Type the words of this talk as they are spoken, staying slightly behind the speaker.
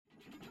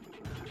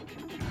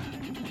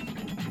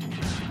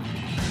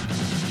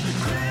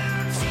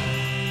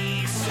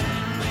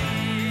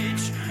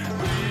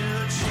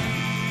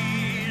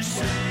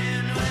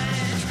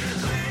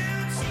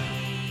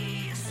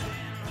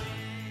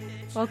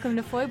Welcome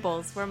to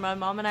Foibles, where my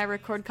mom and I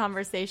record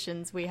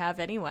conversations we have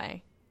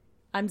anyway.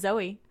 I'm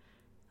Zoe.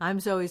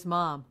 I'm Zoe's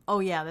mom. Oh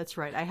yeah, that's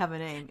right. I have a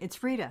name. It's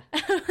Frida.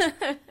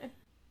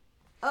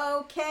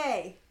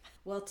 Okay.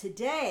 Well,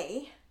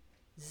 today,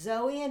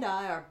 Zoe and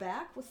I are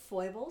back with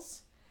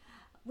Foibles.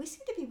 We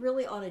seem to be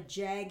really on a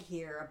jag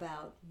here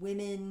about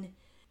women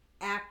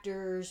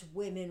actors,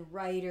 women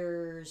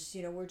writers.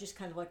 You know, we're just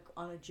kind of like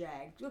on a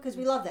jag because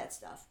we love that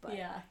stuff. But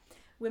yeah.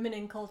 Women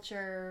in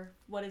culture,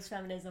 what is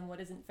feminism,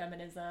 what isn't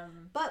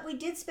feminism. But we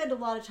did spend a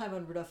lot of time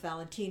on Rudolph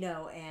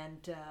Valentino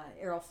and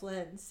Errol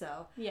Flynn,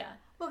 so yeah,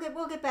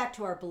 we'll get back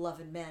to our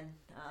beloved men.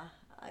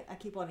 I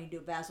keep wanting to do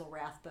a Basil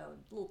Rathbone,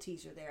 little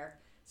teaser there,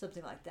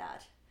 something like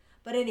that.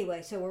 But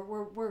anyway, so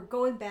we're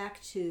going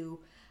back to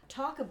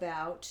talk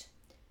about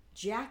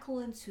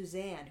Jaqueline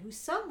Susann, who's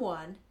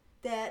someone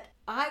that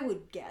I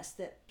would guess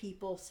that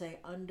people say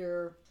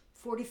under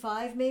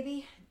 45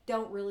 maybe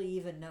don't really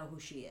even know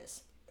who she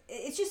is.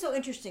 It's just so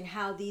interesting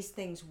how these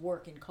things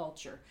work in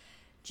culture.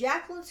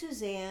 Jaqueline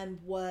Susann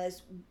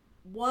was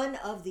one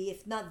of the,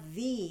 if not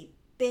the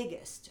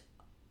biggest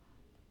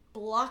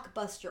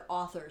blockbuster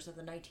authors of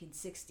the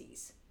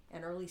 1960s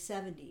and early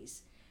 70s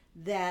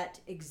that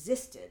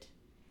existed.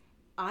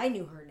 I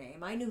knew her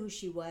name. I knew who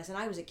she was, and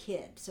I was a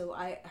kid. So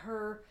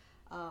her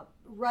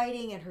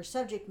writing and her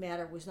subject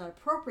matter was not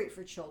appropriate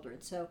for children.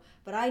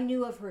 But I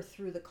knew of her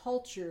through the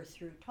culture,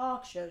 through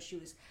talk shows. She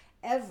was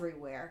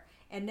everywhere.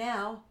 And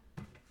now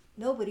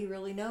nobody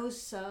really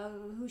knows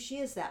who she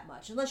is that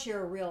much, unless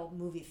you're a real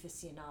movie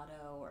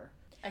aficionado. Or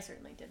I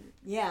certainly didn't.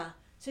 Yeah.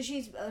 So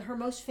she's her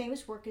most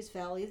famous work is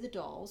Valley of the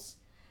Dolls.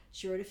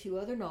 She wrote a few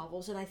other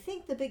novels, and I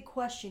think the big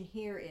question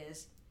here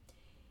is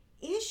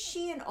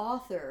she an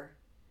author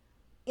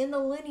in the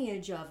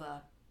lineage of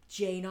a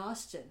Jane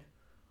Austen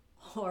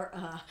or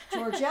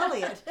George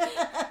Eliot?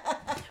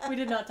 We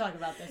did not talk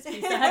about this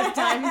piece ahead of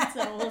time,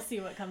 so we'll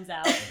see what comes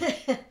out.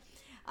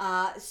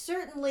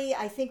 Certainly,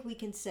 I think we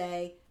can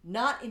say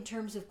not in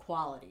terms of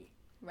quality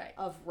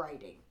of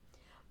writing,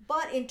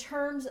 but in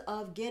terms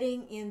of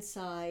getting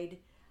inside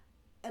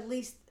at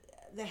least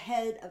the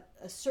head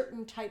of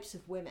certain types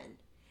of women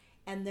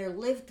and their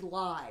lived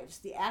lives,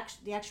 the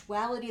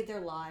actuality of their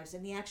lives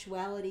and the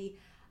actuality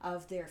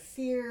of their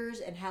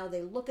fears and how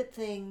they look at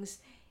things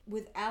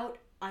without,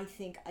 I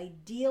think,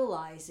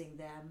 idealizing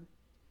them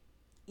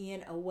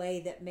in a way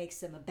that makes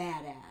them a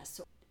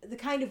badass. The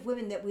kind of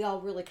women that we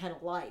all really kind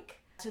of like.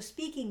 So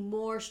speaking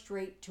more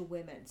straight to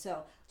women.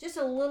 So just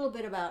a little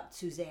bit about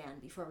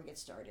Susann before we get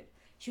started.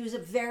 She was a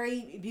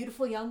very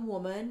beautiful young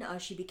woman.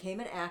 She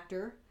became an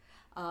actor.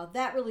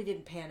 That really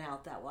didn't pan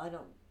out that well. I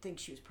don't think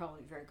she was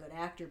probably a very good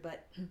actor,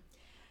 but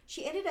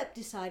she ended up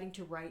deciding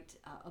to write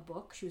a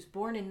book. She was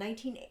born in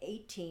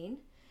 1918.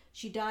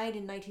 She died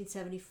in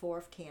 1974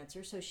 of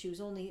cancer, so she was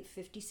only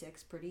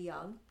 56, pretty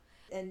young.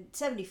 And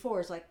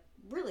 74 is like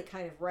really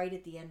kind of right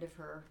at the end of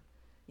her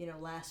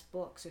last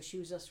book. So she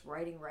was just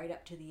writing right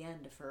up to the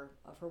end of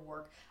her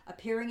work,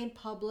 appearing in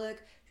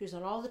public. She was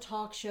on all the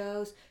talk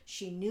shows.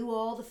 She knew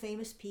all the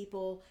famous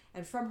people,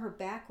 and from her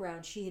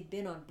background, she had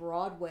been on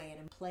Broadway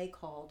in a play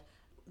called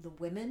The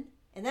Women,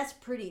 and that's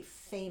pretty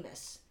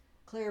famous.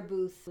 Claire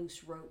Booth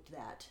wrote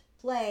that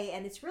play,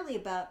 and it's really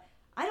about,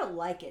 I don't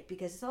like it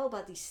because it's all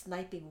about these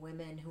sniping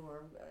women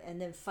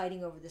and then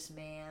fighting over this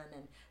man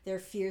and their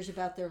fears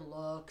about their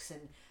looks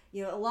and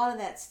a lot of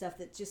that stuff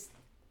that's just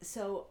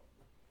so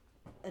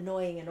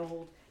annoying and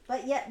old,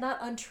 but yet not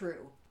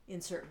untrue in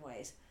certain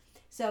ways.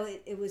 So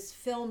it was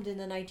filmed in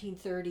the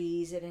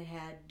 1930s, and it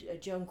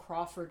had Joan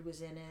Crawford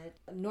was in it.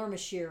 Norma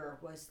Shearer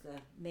was the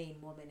main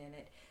woman in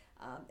it,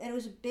 and it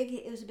was a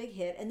big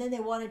hit. And then they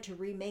wanted to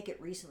remake it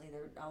recently.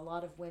 There were a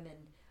lot of women,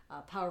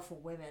 powerful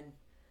women,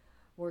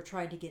 were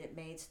trying to get it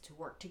made to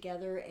work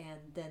together, and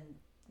then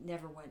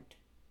never went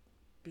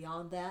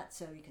beyond that.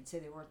 So you can say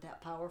they weren't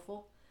that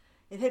powerful.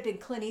 If it had been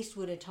Clint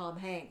Eastwood and Tom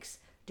Hanks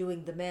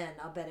doing The Men,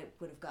 I'll bet it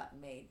would have gotten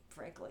made,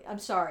 frankly. I'm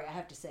sorry, I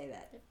have to say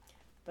that,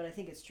 but I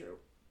think it's true.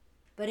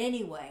 But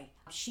anyway,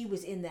 she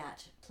was in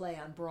that play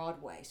on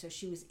Broadway, so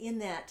she was in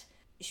that.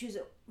 She was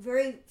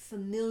very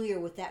familiar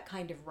with that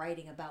kind of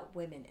writing about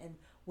women and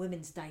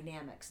women's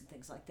dynamics and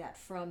things like that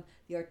from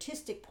the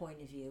artistic point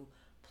of view.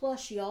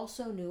 Plus, she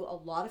also knew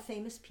a lot of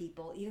famous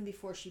people, even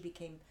before she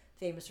became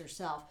famous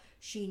herself.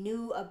 She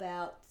knew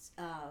about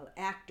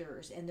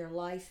actors and their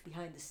life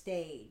behind the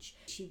stage.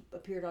 She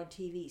appeared on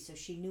TV, so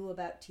she knew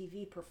about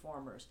TV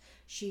performers.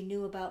 She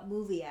knew about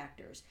movie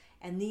actors,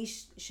 and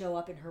these show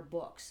up in her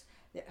books.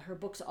 Her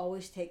books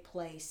always take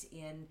place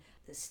in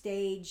the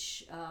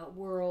stage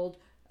world,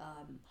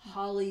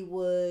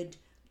 Hollywood,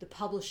 the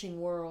publishing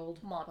world.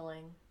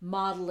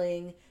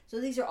 Modeling.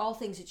 So these are all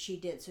things that she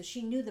did. So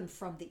she knew them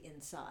from the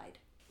inside.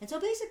 And so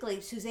basically,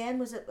 Susann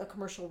was a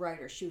commercial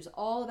writer. She was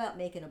all about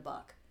making a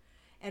buck.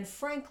 And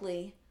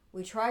frankly,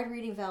 we tried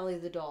reading Valley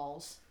of the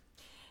Dolls.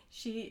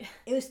 It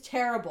was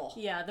terrible.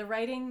 Yeah, the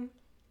writing,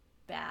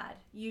 bad.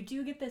 You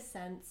do get this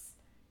sense,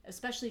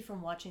 especially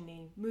from watching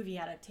the movie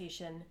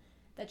adaptation,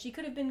 that she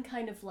could have been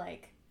kind of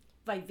like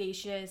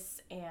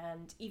vivacious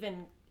and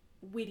even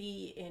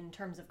witty in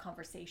terms of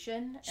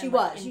conversation. She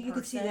was. You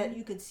could see that.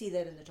 You could see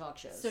that in the talk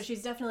shows. So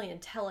she's definitely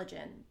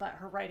intelligent, but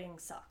her writing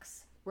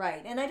sucks.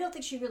 Right, and I don't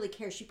think she really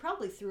cares. She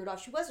probably threw it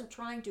off. She wasn't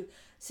trying to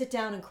sit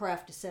down and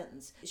craft a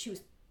sentence. She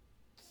was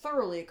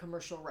thoroughly a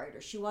commercial writer.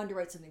 She wanted to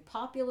write something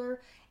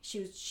popular.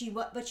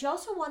 But she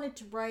also wanted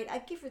to write. I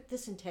give her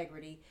this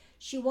integrity.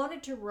 She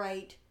wanted to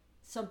write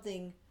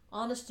something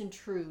honest and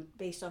true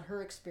based on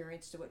her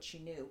experience to what she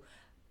knew,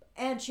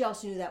 and she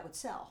also knew that would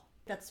sell.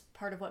 That's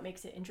part of what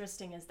makes it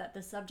interesting, is that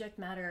the subject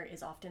matter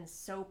is often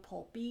so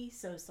pulpy,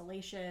 so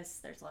salacious.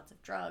 There's lots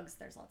of drugs,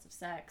 there's lots of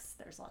sex,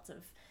 there's lots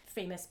of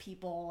famous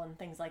people and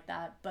things like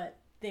that, but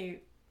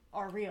they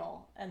are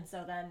real. And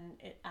so then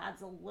it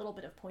adds a little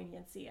bit of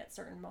poignancy at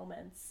certain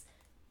moments,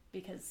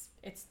 because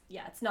it's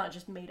not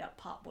just made up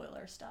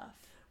potboiler stuff.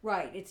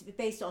 Right. It's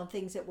based on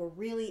things that were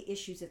really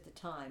issues at the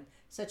time,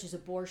 such as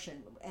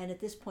abortion. And at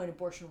this point,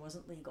 abortion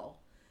wasn't legal.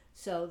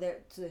 So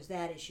there's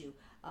that issue.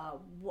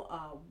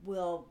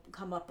 Will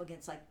come up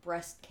against like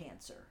breast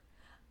cancer,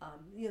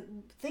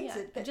 things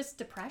that just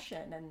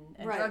depression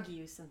and right. drug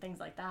use and things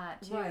like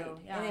that too. Right,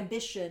 yeah. And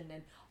ambition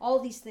and all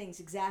these things,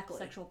 exactly.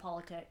 Sexual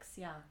politics,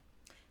 yeah.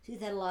 See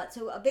that a lot.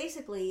 So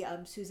basically,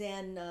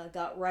 Susann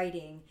got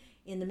writing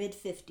in the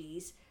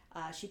mid-50s.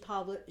 She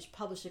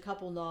published a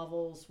couple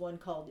novels, one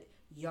called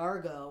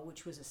Yargo,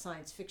 which was a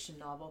science fiction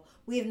novel.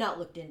 We have not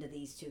looked into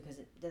these two because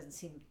it doesn't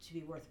seem to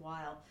be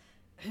worthwhile.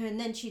 And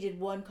then she did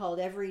one called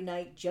Every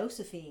Night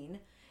Josephine,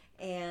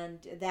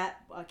 and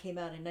that came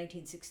out in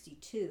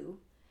 1962.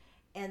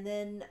 And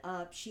then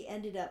she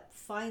ended up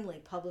finally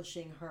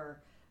publishing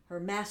her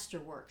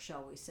masterwork,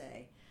 shall we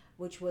say,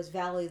 which was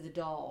Valley of the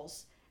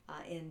Dolls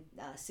in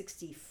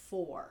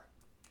 64.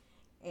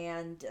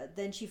 And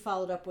then she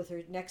followed up with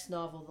her next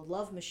novel, The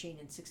Love Machine,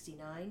 in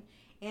 69,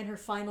 and her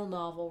final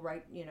novel,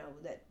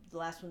 that the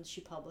last one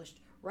she published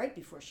right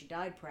before she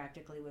died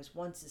practically, was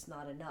Once Is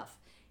Not Enough,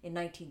 in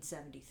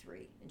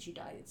 1973, and she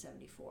died in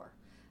 74.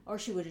 Or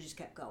she would have just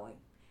kept going.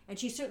 And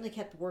she certainly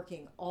kept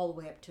working all the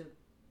way up to,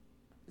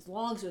 as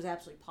long as it was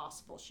absolutely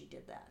possible, she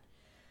did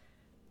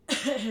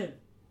that.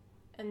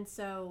 And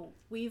so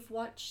we've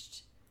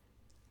watched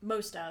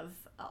most of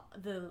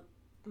the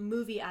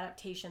movie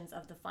adaptations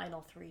of the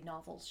final 3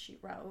 novels she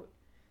wrote.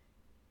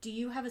 Do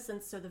you have a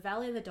sense, so The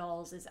Valley of the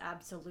Dolls is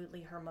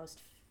absolutely her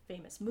most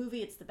famous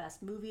movie. It's the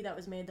best movie that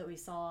was made that we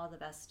saw, the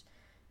best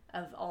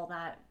of all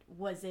that.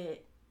 Was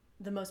it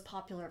the most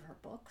popular of her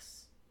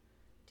books,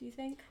 do you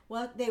think?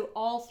 Well,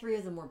 all 3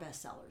 of them were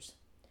bestsellers.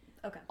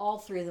 Okay. All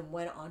 3 of them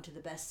went onto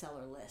the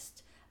bestseller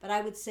list. But I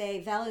would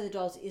say Valley of the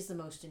Dolls is the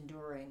most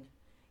enduring.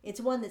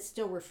 It's one that's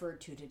still referred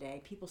to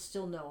today. People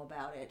still know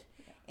about it.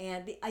 Yeah.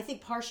 And I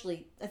think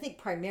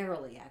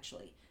primarily,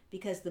 actually,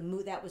 because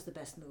that was the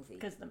best movie.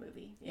 Because the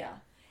movie, yeah.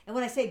 And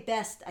when I say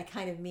best, I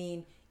kind of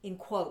mean in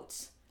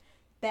quotes.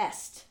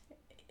 Best.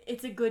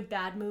 It's a good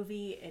bad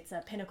movie. It's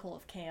a pinnacle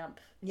of camp.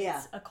 Yeah.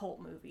 It's a cult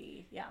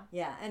movie. Yeah.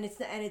 Yeah, and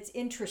it's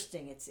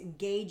interesting. It's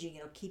engaging.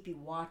 It'll keep you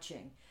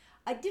watching.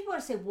 I did want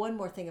to say one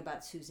more thing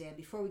about Susann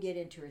before we get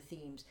into her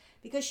themes,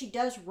 because she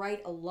does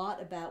write a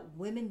lot about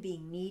women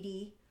being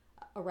needy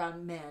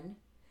around men,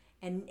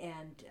 and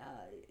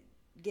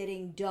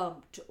getting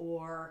dumped,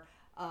 or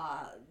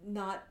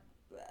not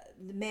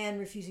the man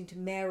refusing to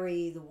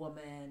marry the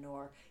woman,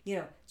 or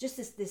just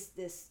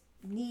this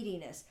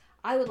neediness.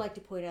 I would like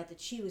to point out that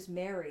she was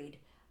married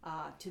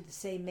to the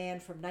same man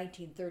from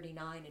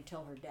 1939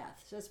 until her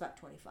death. So that's about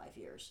 25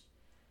 years.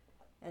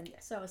 And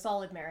so a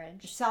solid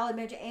marriage.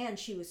 And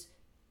she was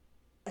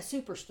a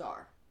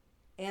superstar.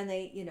 And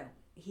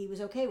he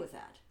was okay with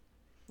that,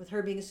 with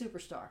her being a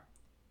superstar.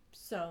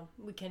 So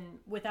we can,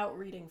 without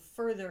reading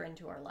further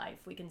into her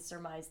life, we can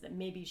surmise that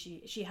maybe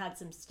she had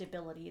some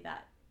stability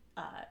that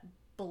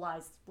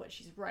belies what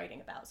she's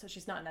writing about. So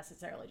she's not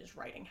necessarily just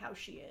writing how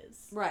she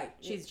is. Right.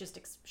 She's just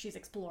she's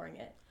exploring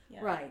it. Yeah.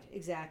 Right.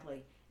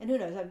 Exactly. And who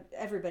knows?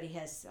 Everybody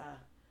has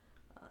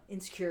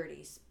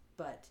insecurities,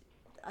 but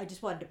I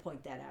just wanted to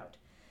point that out.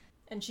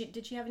 And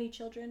did she have any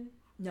children?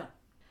 No.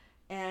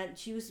 And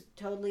she was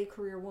totally a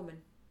career woman,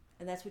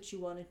 and that's what she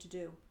wanted to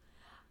do.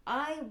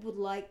 I would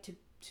like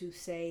to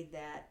say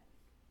that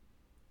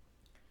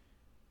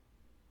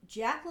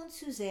Jaqueline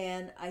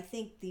Susann, I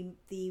think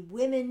the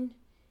women,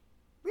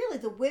 really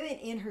the women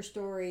in her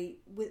story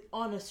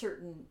on a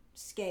certain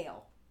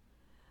scale,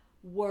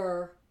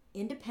 were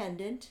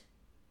independent,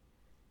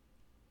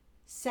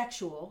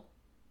 sexual,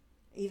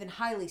 even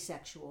highly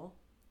sexual,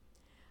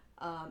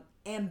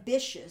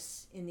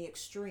 ambitious in the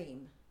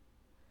extreme.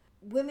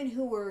 Women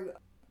who were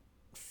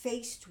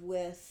faced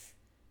with,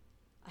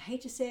 I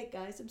hate to say it,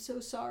 guys, I'm so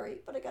sorry,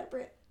 but I gotta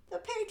bring it, the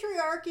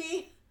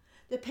patriarchy,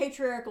 the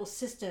patriarchal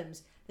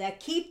systems that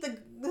keep the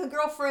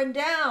girlfriend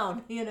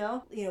down,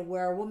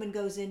 where a woman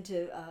goes in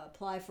to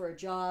apply for a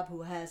job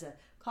who has a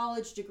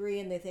college degree,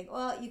 and they think,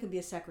 well, you can be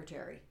a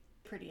secretary.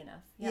 Pretty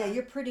enough. Yeah,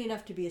 you're pretty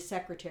enough to be a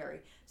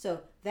secretary.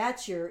 So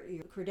that's your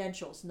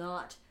credentials,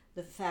 not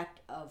the fact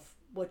of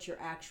what your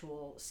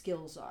actual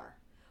skills are.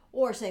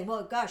 Or saying,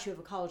 well, gosh, you have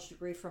a college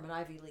degree from an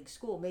Ivy League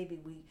school.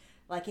 Maybe we,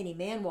 like any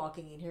man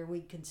walking in here,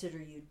 we'd consider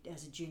you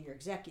as a junior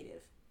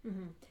executive.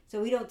 Mm-hmm.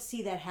 So we don't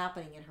see that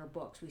happening in her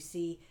books. We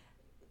see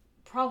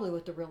probably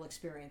what the real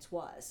experience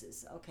was,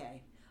 is,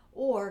 okay.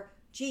 Or,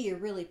 gee, you're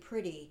really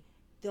pretty.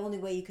 The only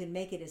way you can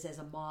make it is as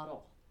a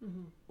model.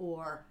 Mm-hmm.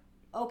 Or,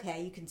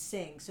 okay, you can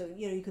sing. So,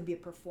 you can be a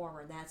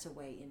performer, and that's a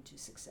way into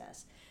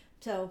success.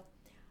 So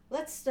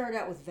let's start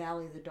out with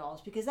Valley of the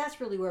Dolls, because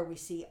that's really where we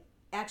see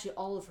actually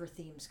all of her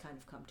themes kind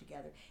of come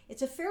together.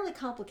 It's a fairly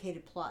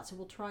complicated plot, so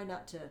we'll try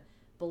not to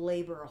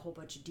belabor a whole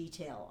bunch of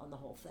detail on the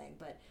whole thing,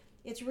 but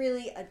it's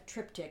really a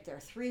triptych. There are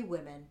 3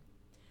 women.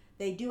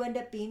 They do end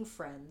up being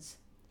friends.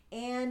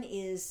 Anne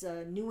is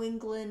a New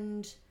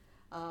England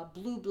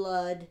blue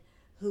blood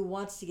who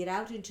wants to get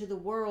out into the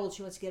world.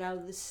 She wants to get out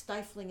of this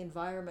stifling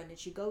environment, and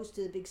she goes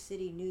to the big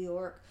city, New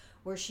York,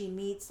 where she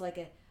meets like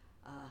an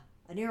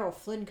Errol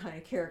Flynn kind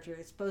of character.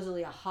 It's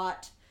supposedly a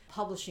hot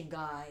publishing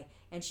guy,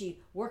 and she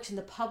works in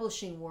the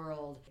publishing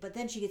world, but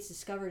then she gets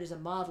discovered as a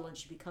model, and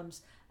she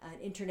becomes an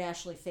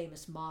internationally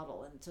famous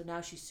model, and so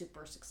now she's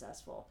super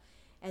successful.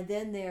 And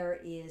then there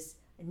is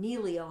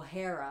Neely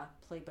O'Hara,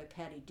 played by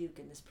Patty Duke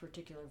in this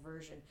particular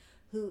version,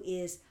 who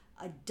is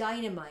a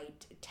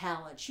dynamite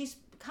talent. She's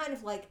kind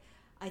of like,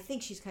 I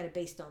think she's kind of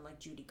based on like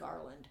Judy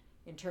Garland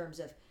in terms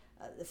of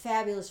the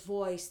fabulous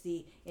voice,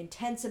 the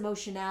intense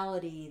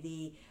emotionality,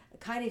 the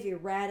kind of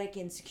erratic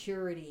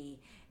insecurity,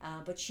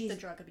 but she's... The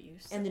drug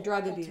abuse. And the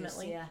drug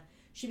abuse, yeah.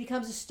 She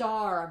becomes a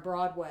star on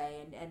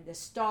Broadway and a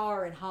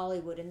star in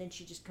Hollywood, and then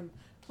she just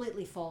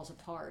completely falls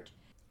apart.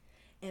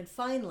 And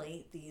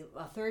finally, the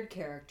third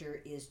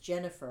character is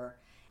Jennifer.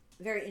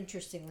 Very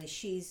interestingly,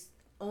 she's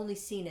only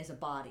seen as a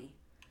body,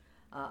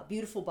 a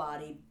beautiful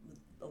body with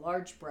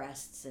large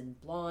breasts and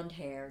blonde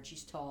hair, and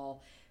she's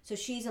tall. So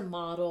she's a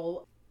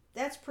model.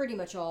 That's pretty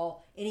much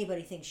all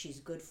anybody thinks she's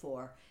good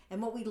for.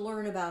 And what we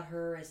learn about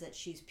her is that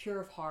she's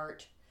pure of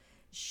heart.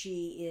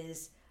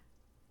 She's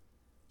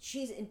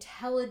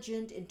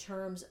intelligent in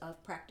terms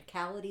of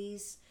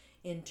practicalities,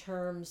 in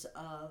terms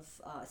of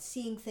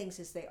seeing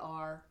things as they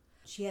are.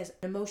 She has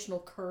emotional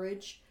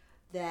courage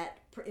that,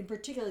 in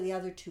particular, the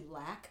other 2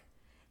 lack,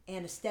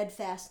 and a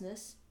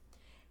steadfastness.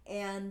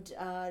 And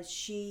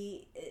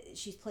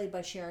she's played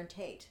by Sharon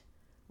Tate,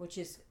 which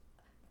is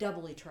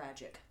doubly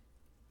tragic.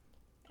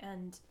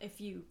 And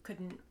if you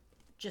couldn't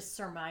just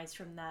surmise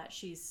from that,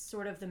 she's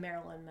sort of the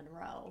Marilyn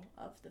Monroe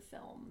of the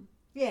film.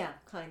 Yeah,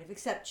 kind of.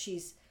 Except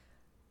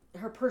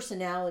her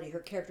personality, her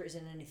character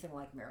isn't anything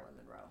like Marilyn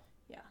Monroe.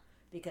 Yeah.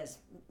 Because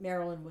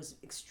Marilyn was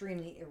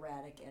extremely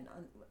erratic, and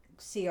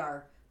see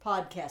our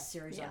podcast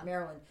series on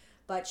Marilyn,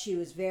 but she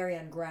was very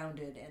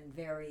ungrounded and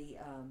very,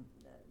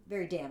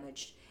 very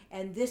damaged.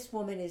 And this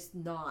woman is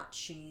not.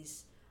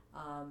 She's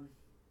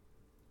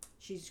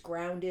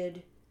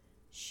grounded.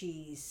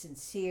 She's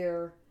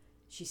sincere.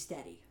 She's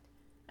steady.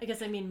 I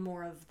guess I mean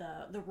more of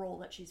the role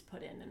that she's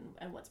put in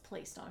and what's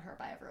placed on her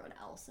by everyone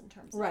else in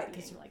terms of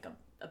being like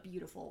a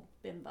beautiful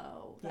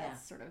bimbo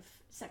that's sort of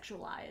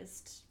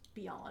sexualized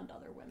beyond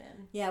other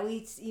women. Yeah,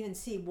 we even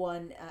see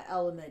one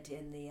element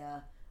in the,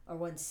 or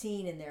one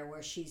scene in there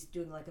where she's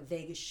doing like a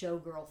Vegas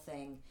showgirl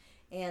thing,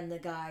 and the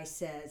guy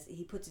says,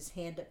 he puts his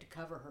hand up to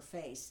cover her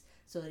face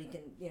so that he can,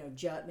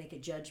 make a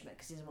judgment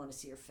because he doesn't want to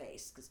see her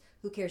face, because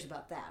who cares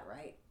about that,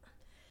 right?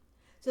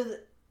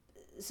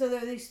 So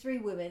there are these 3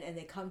 women, and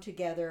they come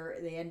together.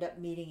 They end up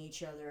meeting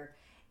each other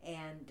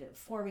and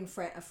forming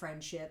a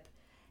friendship,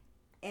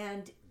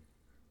 and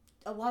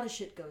a lot of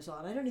shit goes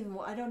on. I don't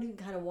even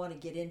kind of want to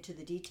get into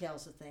the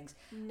details of things.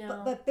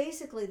 No. But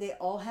basically, they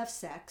all have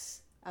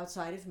sex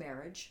outside of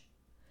marriage.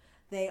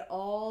 They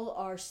all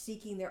are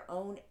seeking their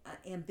own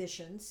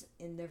ambitions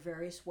in their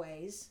various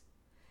ways,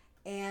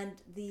 and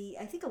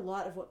I think a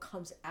lot of what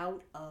comes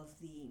out of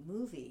the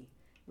movie,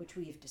 which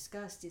we have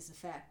discussed, is the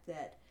fact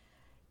that,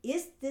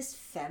 is this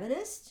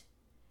feminist?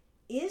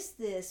 Is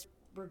this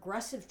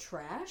regressive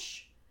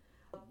trash?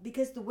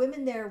 Because the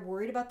women there are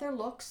worried about their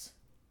looks.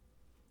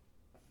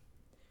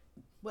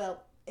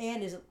 Well,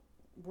 Anne isn't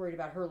worried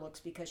about her looks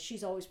because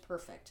she's always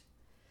perfect.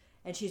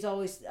 And she's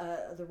always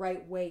the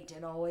right weight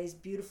and always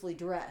beautifully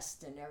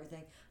dressed and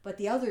everything. But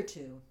the other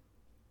 2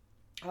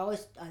 are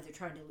always either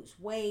trying to lose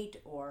weight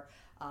or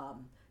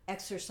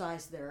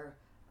exercise their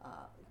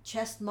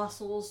chest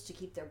muscles to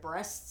keep their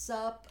breasts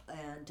up,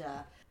 and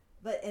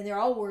they're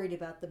all worried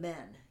about the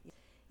men.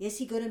 Is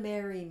he going to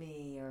marry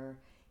me? Or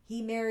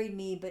he married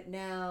me, but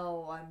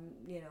now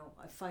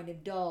I find him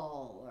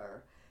dull,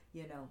 or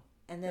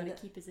and then how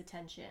to keep his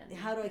attention.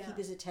 How do I keep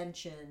his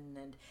attention?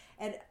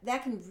 And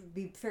that can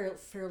be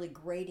fairly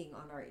grating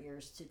on our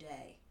ears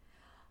today.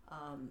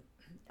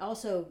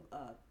 Also,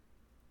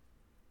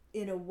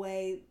 in a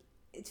way,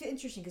 it's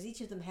interesting because each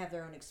of them have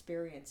their own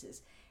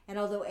experiences. And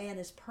although Anne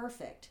is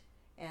perfect,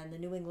 and the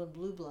New England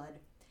blue blood,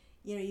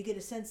 you get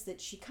a sense that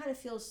she kind of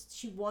feels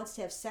she wants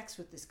to have sex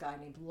with this guy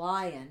named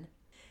Lion.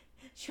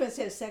 She wants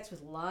to have sex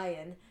with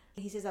Lion.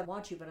 He says, I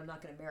want you, but I'm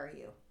not going to marry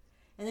you.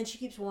 And then she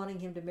keeps wanting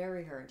him to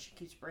marry her, and she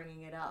keeps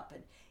bringing it up.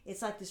 And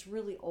it's like this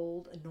really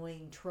old,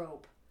 annoying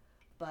trope.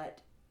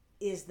 But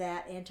Is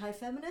that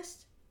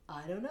anti-feminist?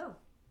 I don't know.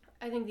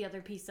 I think the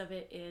other piece of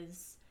it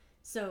is,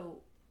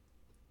 so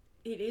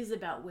it is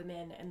about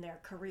women and their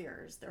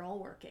careers. They're all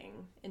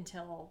working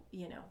until,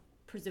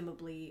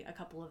 presumably a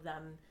couple of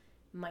them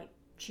might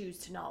choose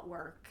to not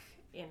work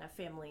in a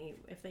family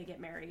if they get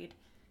married.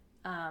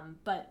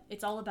 But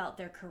it's all about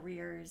their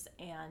careers,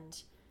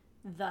 and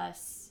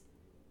thus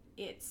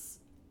it's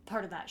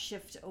part of that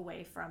shift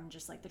away from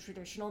just like the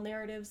traditional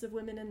narratives of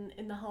women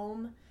in the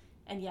home.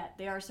 And yet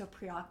they are so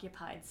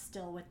preoccupied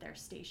still with their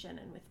station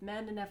and with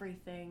men and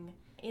everything.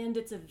 And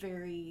it's a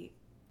very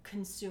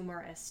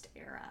consumerist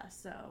era.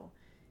 So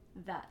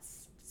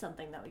that's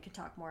something that we could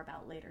talk more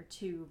about later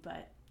too.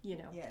 But,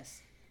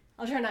 Yes.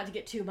 I'll try not to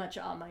get too much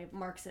on my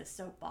Marxist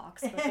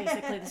soapbox. But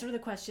basically, the sort of the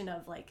question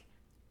of like,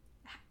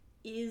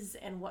 is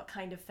and what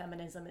kind of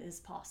feminism is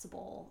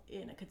possible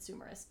in a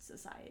consumerist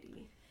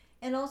society?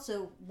 And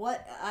also,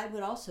 what I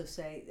would also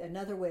say,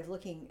 another way of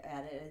looking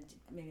at it,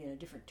 maybe in a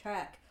different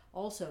track,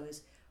 also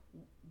is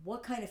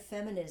what kind of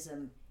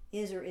feminism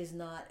is or is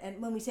not.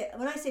 And when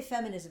I say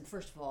feminism,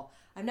 first of all,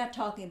 I'm not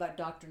talking about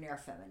doctrinaire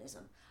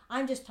feminism.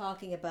 I'm just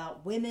talking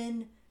about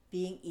women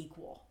being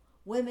equal,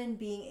 women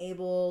being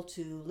able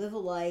to live a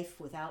life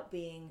without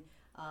being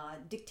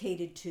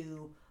dictated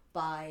to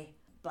by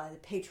the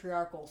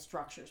patriarchal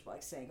structures,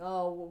 like saying,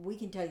 oh, we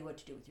can tell you what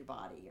to do with your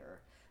body,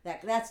 or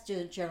that's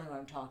just generally what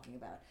I'm talking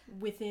about.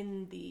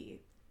 Within the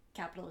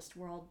capitalist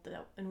world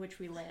in which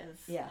we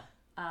live,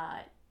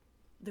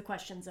 the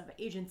questions of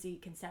agency,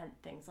 consent,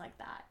 things like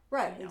that.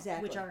 Right,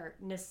 exactly. Which are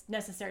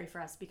necessary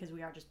for us because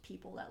we are just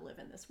people that live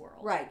in this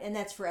world. Right, and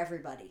that's for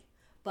everybody.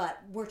 But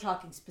we're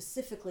talking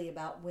specifically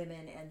about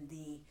women and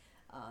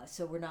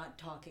so we're not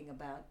talking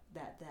about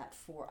that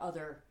for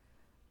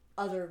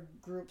other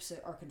groups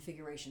or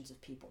configurations of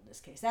people in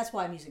this case. That's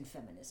why I'm using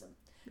feminism,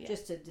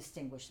 just to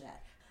distinguish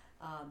that.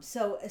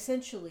 So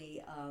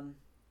essentially,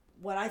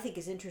 what I think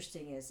is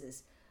interesting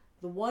is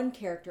the one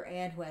character,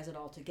 Anne, who has it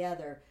all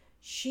together,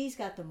 she's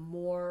got the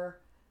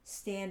more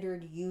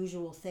standard,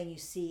 usual thing you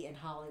see in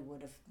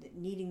Hollywood of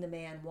needing the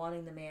man,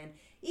 wanting the man,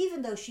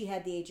 even though she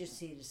had the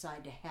agency to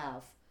decide to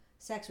have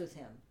sex with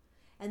him.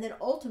 And then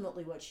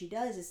ultimately what she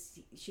does is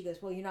she goes,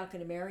 well, you're not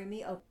going to marry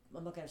me? Oh,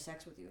 I'm not going to have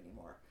sex with you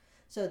anymore.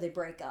 So they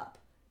break up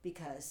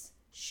because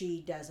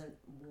she doesn't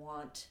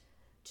want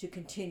to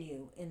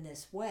continue in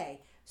this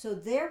way. So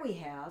there we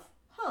have,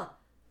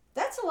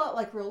 that's a lot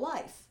like real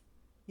life.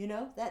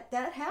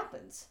 That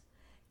happens.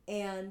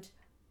 And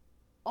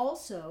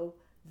also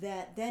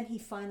that then he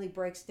finally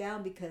breaks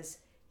down because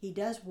he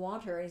does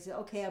want her. And he says,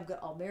 okay,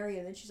 I'll marry you.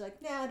 And then she's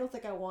like, nah, I don't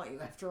think I want you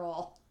after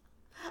all.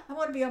 I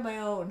want to be on my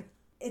own.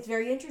 It's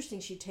very interesting.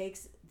 She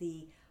takes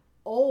the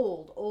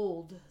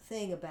old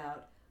thing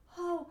about,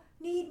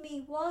 need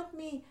me, want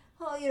me.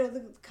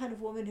 The kind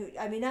of woman who,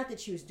 not that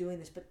she was doing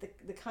this, but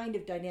the kind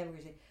of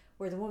dynamic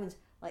where the woman's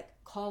like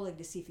calling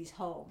to see if he's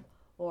home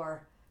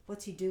or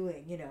what's he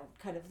doing,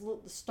 kind of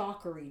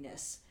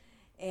stalkeriness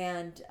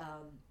and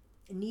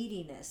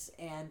neediness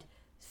and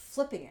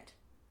flipping it.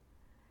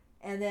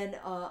 And then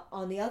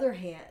on the other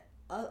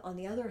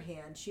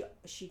hand,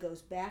 she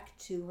goes back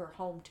to her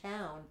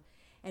hometown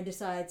and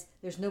decides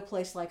there's no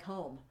place like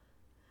home.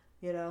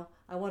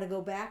 I want to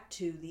go back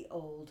to the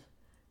old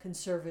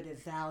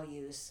conservative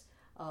values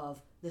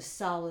of the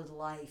solid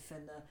life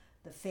and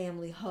the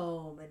family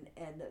home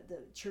and the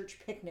church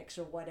picnics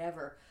or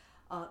whatever.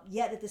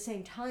 Yet at the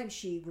same time,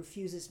 she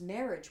refuses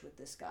marriage with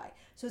this guy.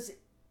 So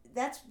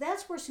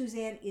that's where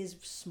Susann is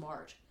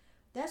smart.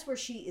 That's where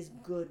she is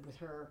good with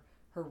her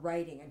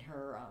writing and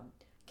her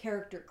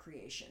character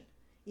creation.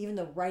 Even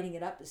though writing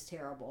it up is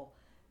terrible,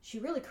 she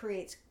really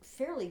creates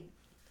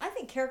I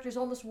think, characters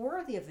almost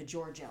worthy of a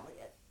George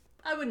Eliot.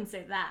 I wouldn't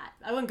say that.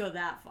 I wouldn't go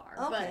that far.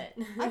 Okay.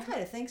 But I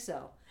kind of think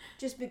so.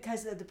 Just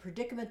because of the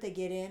predicament they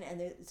get in,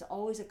 and it's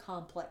always a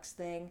complex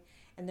thing,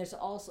 and there's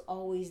also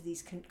always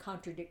these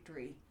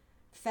contradictory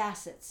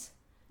facets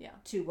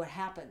to what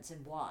happens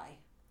and why.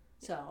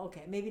 So,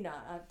 okay, maybe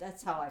not.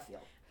 That's how I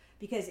feel.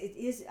 Because it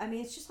is,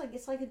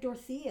 it's like a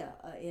Dorothea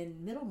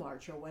in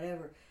Middlemarch or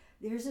whatever.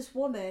 There's this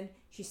woman,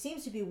 she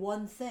seems to be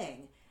one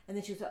thing, and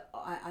then she goes,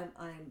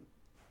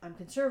 I'm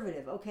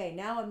conservative. Okay,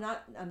 now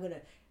I'm going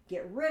to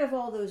get rid of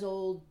all those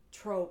old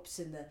tropes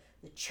in the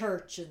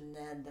church and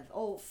the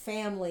old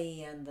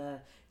family and the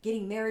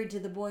getting married to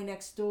the boy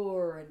next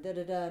door and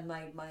and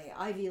my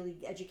Ivy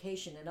League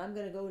education, and I'm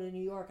going to go to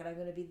New York and I'm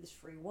going to be this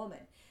free woman.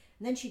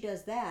 And then she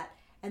does that,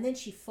 and then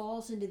she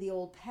falls into the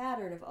old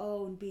pattern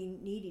of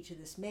being needy to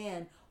this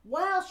man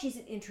while she's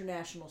an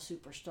international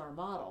superstar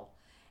model.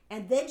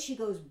 And then she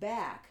goes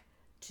back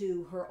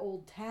to her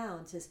old town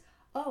and says,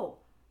 I'm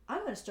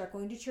going to start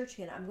going to church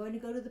again. I'm going to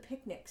go to the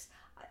picnics.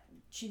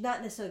 She's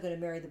not necessarily going to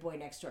marry the boy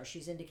next door.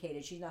 She's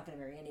indicated she's not going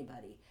to marry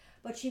anybody.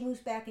 But she moves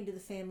back into the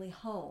family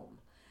home.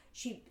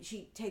 She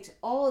takes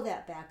all of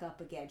that back up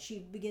again.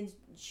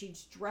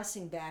 She's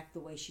dressing back the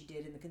way she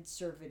did in the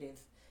conservative,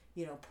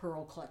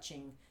 pearl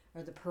clutching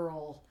or the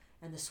pearl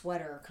and the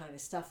sweater kind of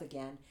stuff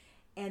again.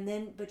 And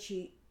then, but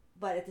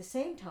But at the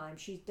same time,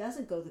 she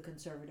doesn't go the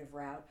conservative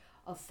route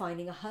of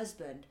finding a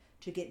husband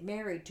to get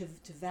married to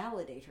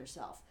validate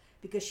herself,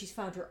 because she's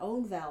found her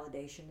own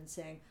validation in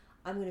saying,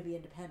 I'm going to be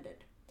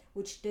independent,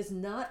 which does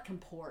not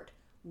comport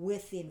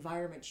with the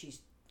environment she's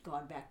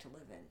gone back to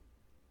live in.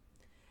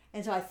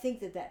 And so I think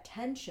that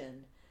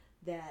tension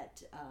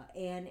that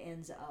Anne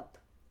ends up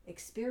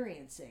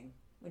experiencing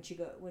when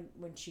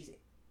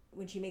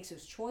she makes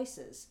those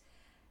choices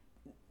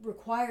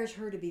requires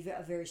her to be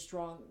a very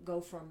strong, go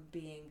from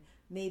being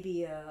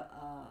maybe a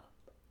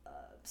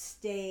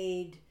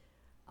staid,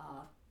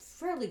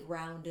 fairly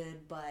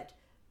grounded, but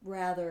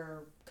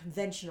rather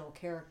conventional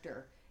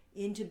character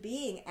into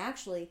being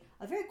actually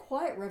a very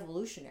quiet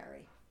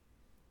revolutionary.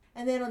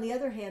 And then on the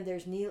other hand,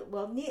 there's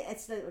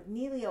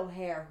Neely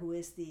O'Hare, who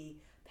is the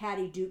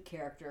Patty Duke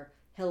character.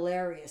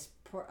 Hilarious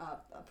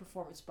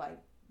performance by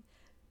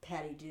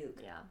Patty Duke.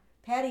 Yeah.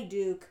 Patty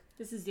Duke.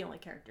 This is the only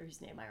character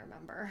whose name I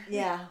remember.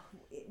 Yeah.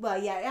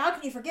 Well, yeah. How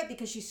can you forget?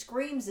 Because she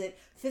screams it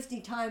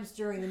 50 times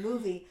during the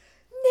movie.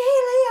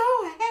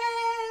 Neely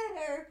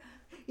O'Hare!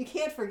 You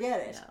can't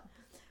forget it. No.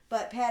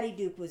 But Patty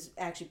Duke was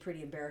actually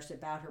pretty embarrassed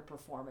about her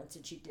performance,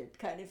 and she did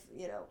kind of,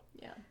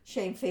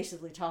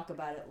 shamefacedly talk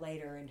about it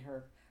later in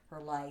her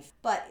life.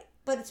 But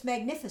it's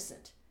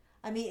magnificent.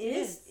 I mean, it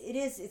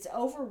is. It's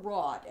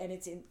overwrought, and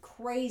it's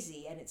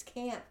crazy, and it's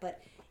camp,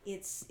 but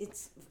it's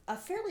a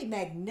fairly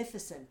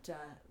magnificent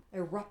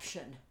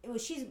eruption.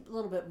 She's a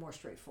little bit more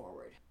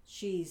straightforward.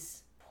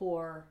 She's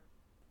poor,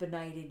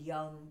 benighted,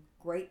 young,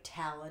 great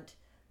talent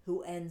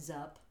who ends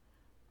up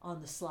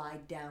on the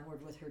slide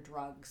downward with her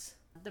drugs.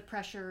 The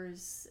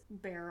pressures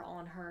bear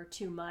on her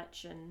too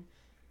much, and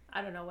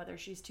I don't know whether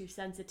she's too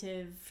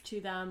sensitive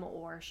to them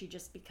or she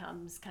just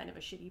becomes kind of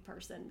a shitty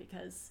person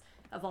because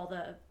of all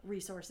the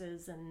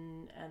resources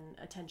and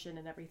attention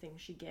and everything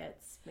she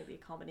gets. Maybe a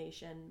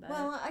combination. But...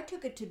 Well, I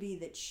took it to be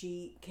that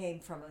she came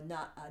from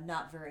a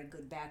not very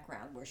good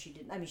background where she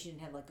didn't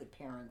have like good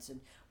parents and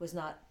was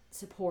not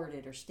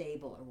supported or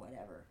stable or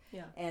whatever.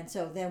 Yeah. And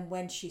so then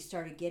when she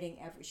started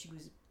she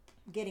was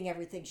getting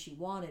everything she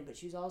wanted, but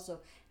she was also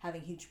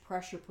having huge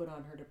pressure put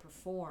on her to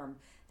perform,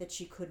 that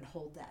she couldn't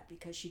hold that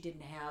because she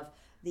didn't have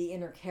the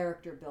inner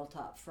character built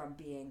up from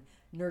being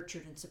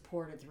nurtured and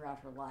supported throughout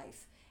her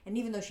life. And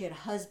even though she had a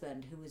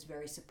husband who was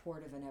very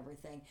supportive and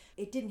everything,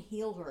 it didn't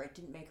heal her. It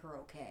didn't make her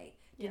okay.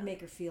 It didn't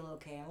make her feel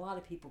okay. And a lot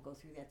of people go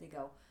through that. They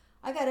go,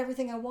 I got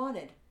everything I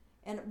wanted,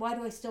 and why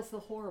do I still feel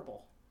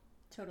horrible?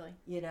 Totally.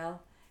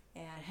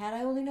 And had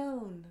I only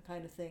known,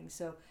 kind of thing.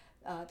 So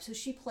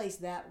she plays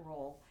that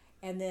role.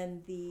 And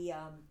then the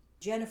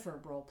Jennifer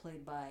role,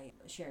 played by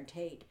Sharon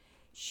Tate,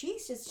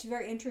 she's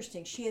very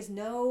interesting. She has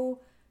no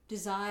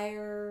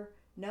desire,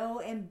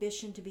 no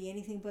ambition to be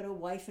anything but a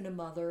wife and a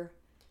mother.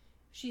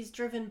 She's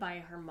driven by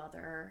her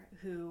mother,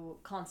 who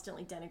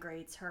constantly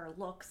denigrates her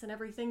looks and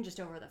everything just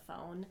over the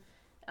phone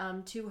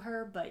to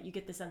her. But you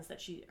get the sense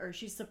that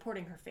she's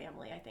supporting her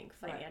family, I think,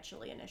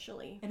 financially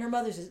initially. And her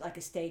mother's like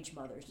a stage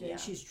mother. So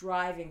she's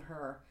driving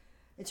her.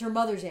 It's her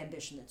mother's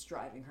ambition that's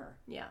driving her.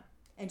 Yeah.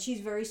 And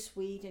she's very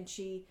sweet, and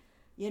she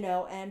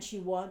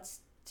wants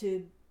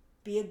to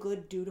be a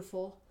good,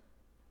 dutiful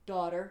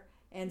daughter.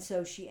 And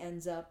so she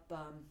ends up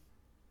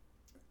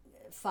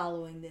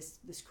following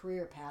this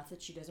career path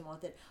that she doesn't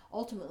want, that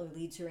ultimately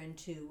leads her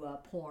into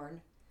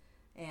porn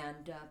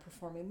and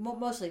performing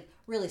mostly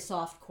really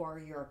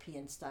softcore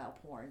European style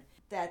porn.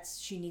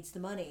 She needs the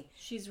money.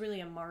 She's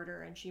really a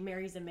martyr, and she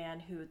marries a man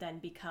who then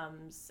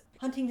becomes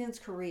Huntington's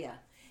chorea,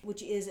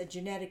 which is a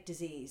genetic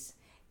disease.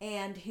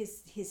 And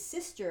his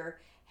sister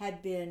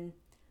had been,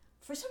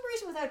 for some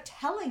reason without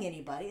telling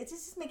anybody, it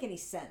doesn't make any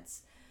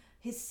sense,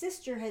 his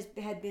sister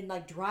had been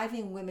like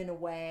driving women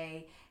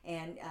away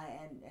and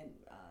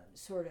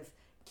sort of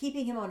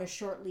keeping him on a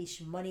short leash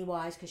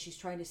money-wise because she's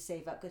trying to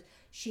save up because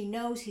she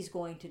knows he's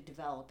going to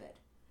develop it.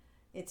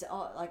 It's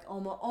like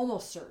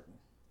almost certain,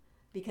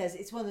 because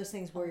it's one of those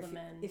things where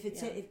if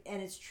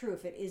it's true,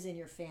 if it is in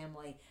your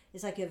family,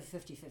 it's like you have a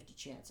 50-50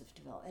 chance of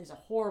developing. And it's a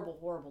horrible,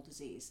 horrible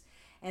disease.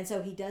 And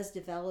so he does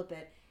develop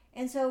it.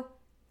 And so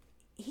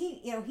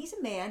he's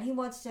a man. He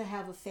wants to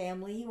have a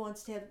family. He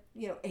wants to have,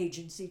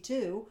 agency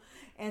too.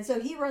 And so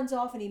he runs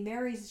off and he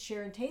marries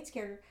Sharon Tate's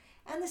character.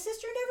 And the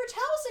sister never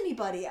tells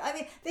anybody. I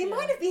mean, they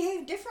might have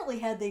behaved differently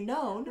had they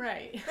known.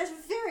 Right. That's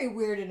very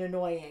weird and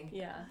annoying.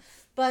 Yeah.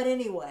 But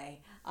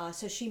anyway,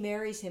 so she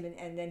marries him,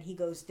 and then he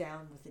goes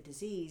down with the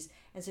disease.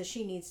 And so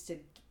she needs to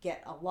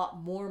get a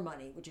lot more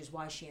money, which is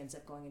why she ends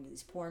up going into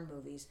these porn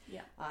movies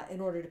in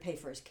order to pay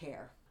for his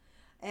care.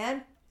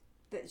 And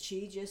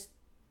she just,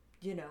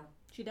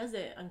 She does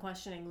it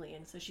unquestioningly,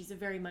 and so she's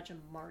very much a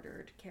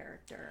martyred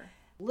character.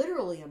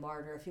 Literally a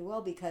martyr, if you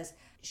will, because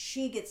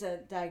she gets a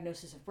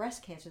diagnosis of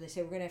breast cancer. They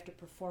say, we're going to have to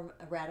perform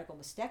a radical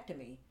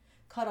mastectomy,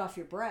 cut off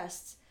your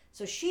breasts.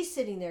 So she's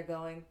sitting there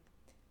going,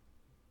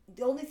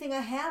 the only thing I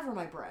have are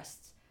my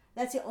breasts.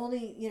 That's the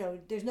only,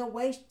 there's no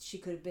way she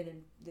could have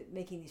been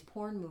making these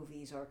porn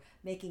movies or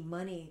making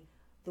money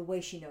the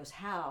way she knows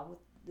how, with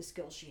the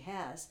skills she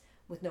has,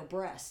 with no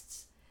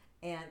breasts.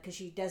 And because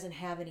she doesn't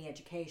have any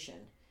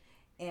education.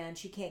 and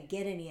she can't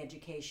get any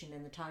education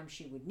in the time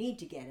she would need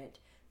to get it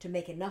to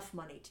make enough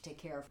money to take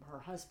care of her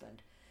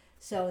husband.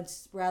 So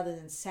it's, rather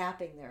than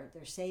sapping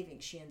their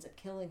savings, she ends up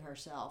killing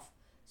herself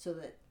so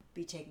that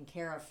be taken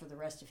care of for the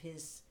rest of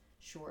his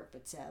short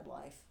but sad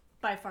life.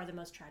 By far the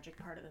most tragic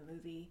part of the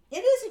movie. It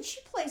is, and she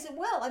plays it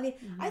well. I mean,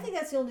 I think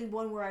that's the only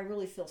one where I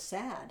really feel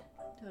sad.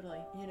 Totally.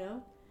 You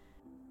know?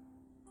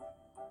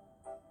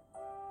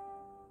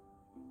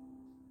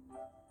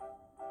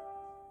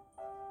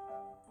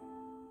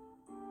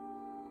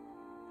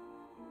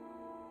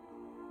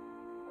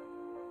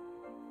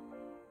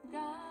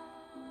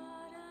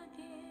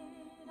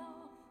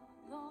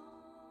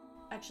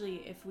 Actually,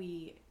 if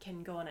we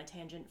can go on a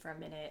tangent for a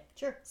minute.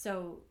 Sure.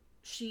 So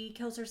she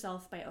kills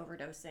herself by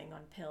overdosing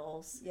on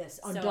pills. Yes,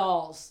 on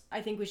dolls.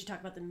 I think we should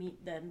talk about the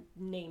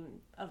name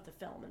of the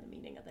film and the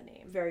meaning of the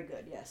name. Very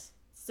good, yes.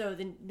 So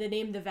the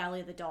name, The Valley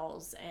of the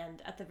Dolls,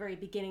 and at the very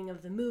beginning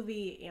of the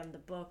movie and the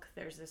book,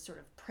 there's this sort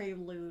of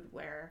prelude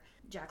where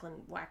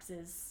Jaqueline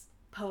waxes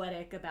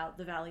poetic about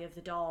the Valley of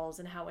the Dolls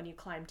and how when you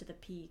climb to the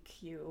peak,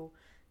 you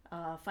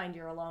find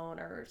you're alone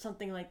or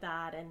something like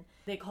that. And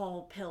they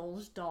call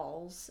pills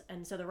dolls.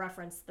 And so the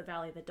reference to the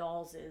Valley of the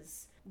Dolls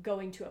is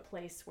going to a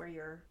place where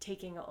you're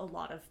taking a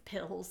lot of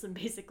pills and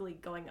basically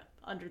going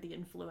under the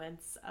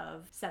influence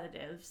of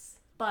sedatives.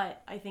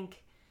 But I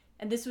think,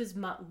 and this was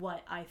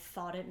what I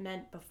thought it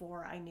meant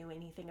before I knew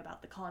anything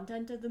about the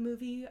content of the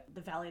movie, the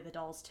Valley of the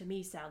Dolls to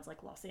me sounds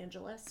like Los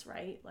Angeles,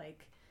 right?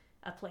 Like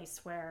a place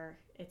where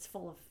it's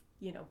full of,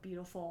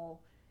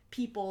 beautiful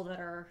people that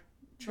are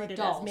treated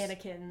as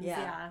mannequins.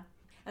 Yeah.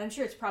 And I'm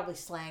sure it's probably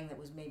slang that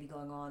was maybe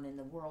going on in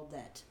the world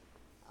that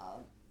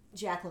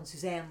Jaqueline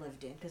Susann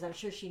lived in, because I'm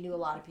sure she knew a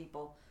lot of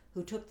people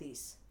who took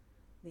these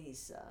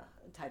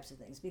types of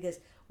things, because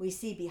we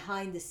see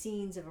behind the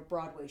scenes of a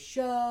Broadway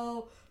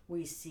show,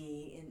 we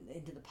see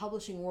into the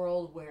publishing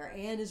world where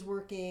Anne is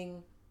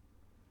working,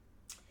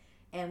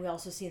 and we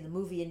also see in the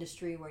movie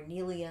industry where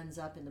Neely ends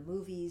up in the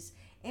movies,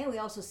 and we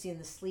also see in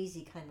the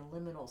sleazy kind of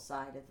liminal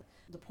side of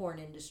the porn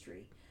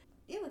industry.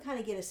 We kind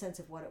of get a sense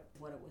of what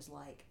it was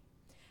like.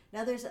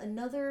 Now there's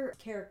another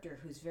character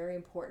who's very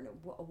important,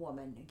 a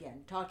woman,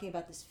 again, talking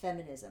about this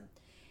feminism.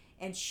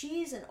 And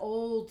she's an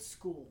old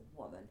school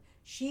woman.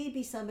 She'd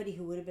be somebody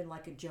who would have been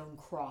like a Joan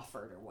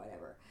Crawford or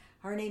whatever.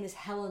 Her name is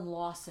Helen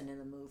Lawson in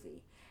the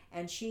movie.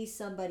 And she's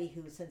somebody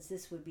who, since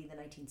this would be the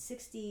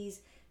 1960s,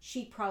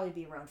 she'd probably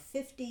be around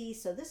 50.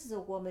 So this is a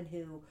woman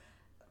who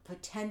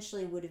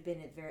potentially would have been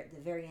at the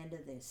very end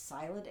of the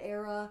silent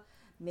era,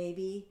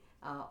 maybe,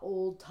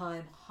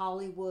 old-time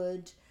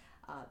Hollywood.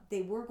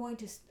 They were going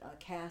to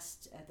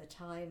cast at the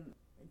time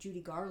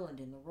Judy Garland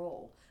in the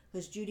role,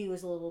 because Judy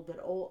was a little bit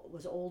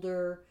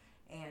older,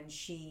 and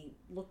she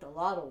looked a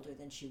lot older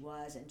than she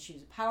was, and she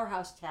was a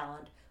powerhouse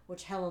talent,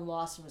 which Helen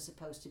Lawson was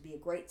supposed to be a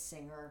great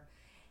singer.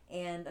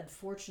 And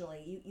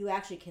unfortunately, you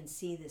actually can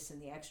see this in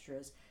the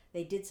extras.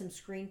 They did some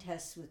screen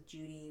tests with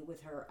Judy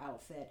with her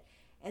outfit,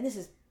 and this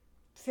is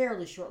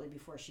fairly shortly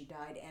before she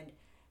died, and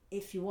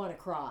if you want to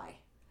cry,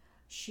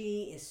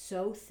 she is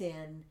so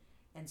thin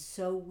and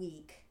so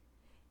weak.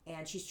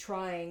 And she's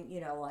trying,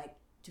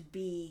 to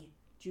be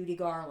Judy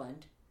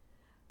Garland,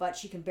 but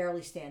she can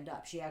barely stand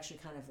up. She actually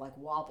kind of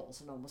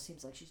wobbles and almost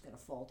seems like she's going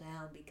to fall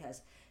down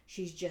because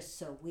she's just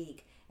so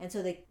weak. And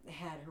so they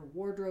had her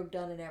wardrobe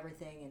done and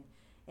everything,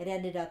 and it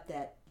ended up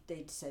that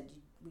they said,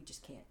 we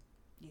just can't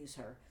use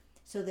her.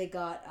 So they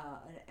got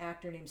an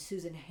actor named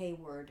Susann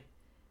Hayward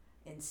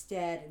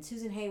instead, and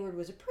Susann Hayward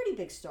was a pretty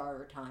big star at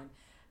her time.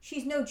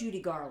 She's no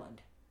Judy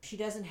Garland. She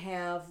doesn't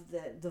have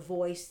the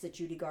voice that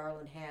Judy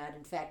Garland had.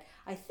 In fact,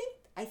 I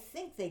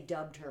think they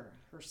dubbed her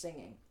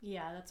singing.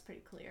 Yeah, that's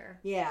pretty clear.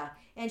 Yeah,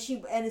 and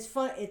it's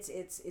fun.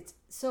 It's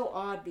so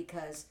odd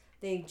because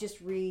they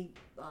just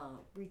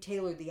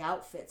retailored the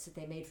outfits that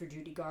they made for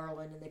Judy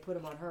Garland and they put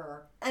them on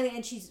her. I mean,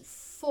 and she's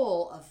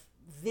full of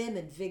vim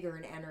and vigor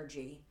and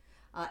energy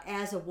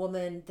as a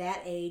woman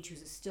that age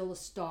who's still a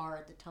star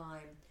at the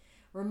time.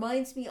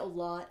 Reminds me a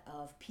lot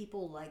of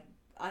people like.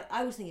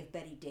 I was thinking of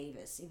Betty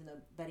Davis, even though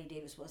Betty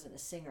Davis wasn't a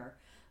singer.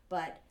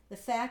 But the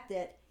fact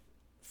that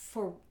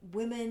for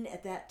women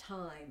at that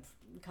time,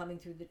 coming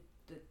through the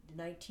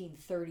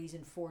 1930s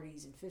and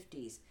 40s and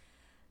 50s,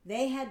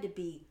 they had to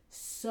be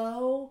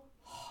so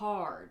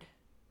hard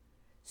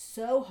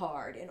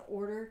in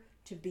order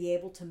to be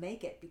able to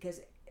make it, because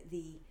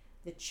the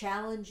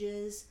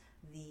challenges,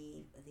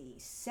 the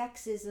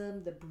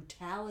sexism, the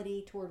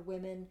brutality toward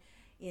women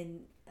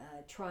in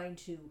trying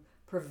to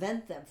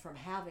prevent them from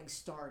having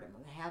stardom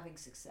and having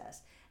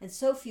success. And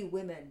so few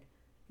women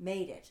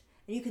made it.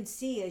 And you can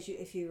see,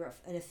 if you're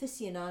an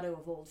aficionado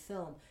of old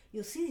film,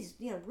 you'll see these,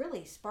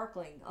 really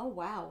sparkling, oh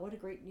wow, what a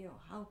great,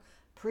 how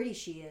pretty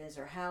she is,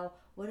 or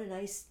what a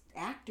nice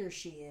actor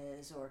she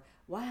is, or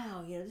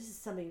wow, this is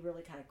somebody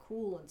really kind of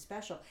cool and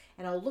special.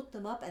 And I'll look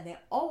them up, and they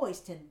always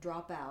tend to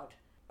drop out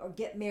or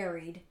get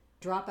married,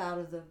 drop out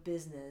of the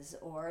business,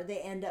 or they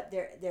end up,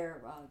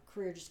 their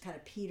career just kind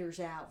of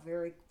peters out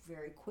very,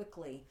 very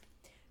quickly,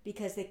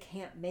 because they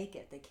can't make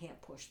it, they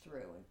can't push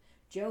through. And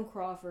Joan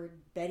Crawford,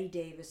 Betty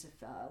Davis,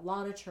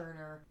 Lana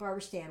Turner, Barbara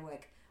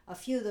Stanwyck, a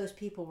few of those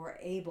people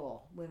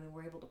women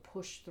were able to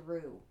push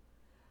through.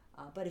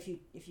 But if you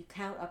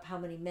count up how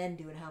many men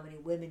do and how many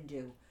women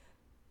do,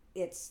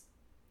 it's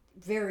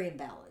very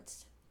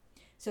imbalanced.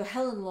 So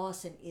Helen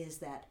Lawson is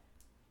that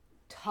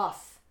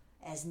tough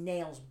as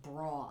nails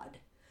broad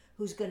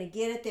who's going to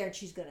get it there, and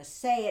she's going to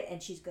say it,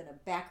 and she's going to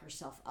back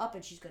herself up,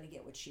 and she's going to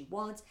get what she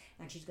wants,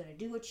 and she's going to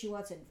do what she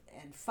wants,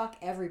 and fuck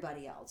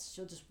everybody else.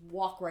 She'll just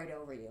walk right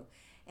over you.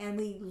 And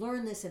we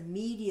learn this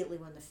immediately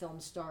when the film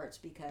starts,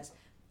 because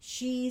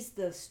she's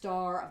the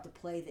star of the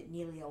play that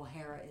Neely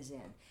O'Hara is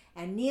in.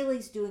 And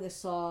Neely's doing a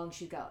song.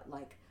 She's got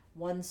like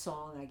one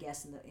song, I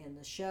guess, in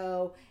the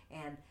show,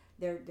 and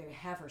they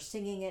have her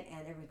singing it, and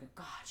everyone's going,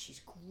 God,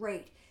 she's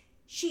great.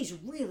 She's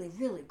really,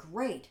 really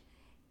great.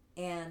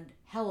 And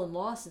Helen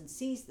Lawson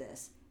sees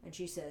this, and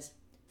she says,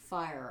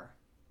 fire her.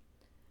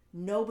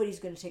 Nobody's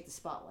going to take the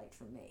spotlight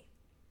from me.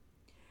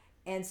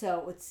 And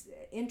so what's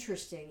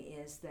interesting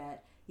is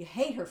that you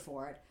hate her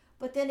for it,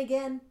 but then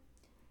again,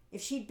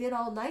 if she'd been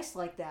all nice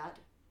like that,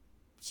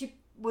 she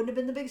wouldn't have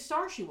been the big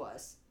star she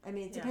was. I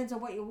mean, it depends on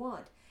what you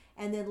want.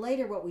 And then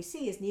later what we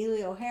see is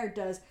Neely O'Hara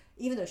does,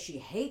 even though she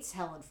hates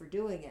Helen for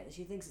doing it, and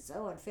she thinks it's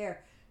so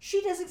unfair,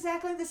 she does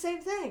exactly the same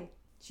thing.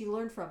 She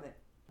learned from it.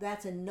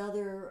 That's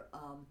another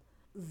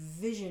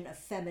vision of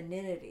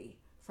femininity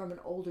from an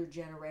older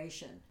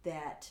generation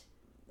that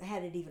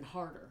had it even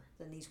harder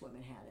than these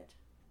women had it.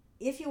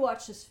 If you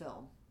watch this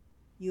film,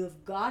 you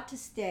have got to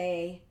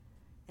stay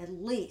at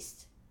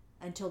least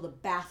until the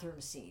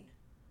bathroom scene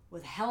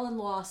with Helen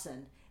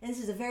Lawson. And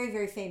this is a very,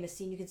 very famous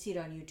scene. You can see it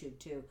on YouTube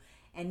too.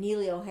 And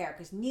Neely O'Hara,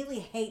 because Neely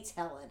hates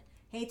Helen.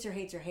 Hates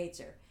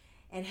her.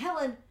 And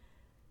Helen,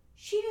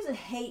 she doesn't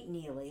hate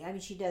Neely. I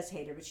mean, she does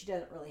hate her, but she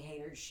doesn't really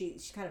hate her.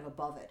 She's kind of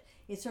above it.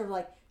 It's sort of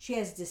like she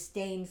has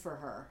disdain for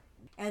her.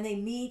 And they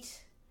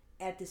meet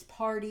at this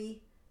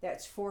party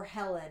that's for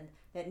Helen,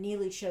 that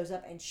Neely shows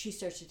up, and she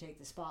starts to take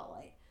the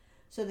spotlight.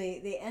 So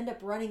they end up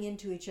running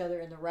into each other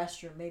in the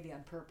restroom, maybe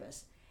on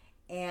purpose,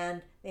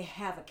 and they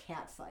have a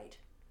cat fight.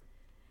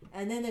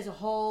 And then there's a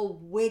whole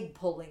wig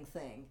pulling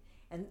thing,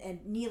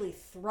 and Neely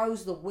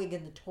throws the wig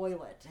in the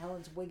toilet,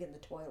 Helen's wig in the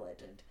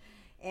toilet,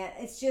 and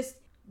it's just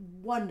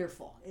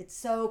wonderful. It's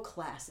so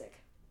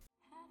classic.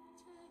 Have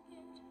to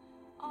get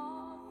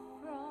off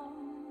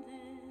from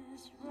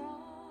this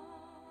ride.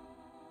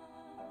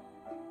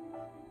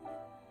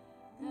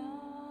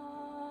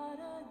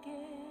 Gotta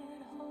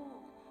get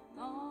home,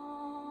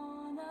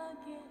 gonna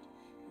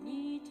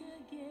need to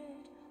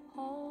get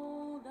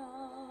hold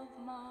of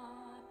my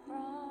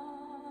pride.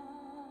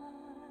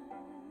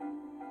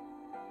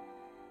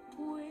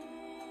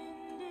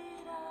 When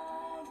did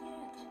I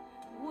get,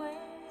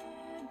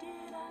 where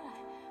did I,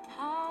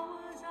 how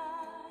was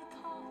I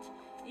caught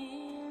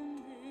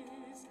in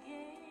this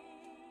game?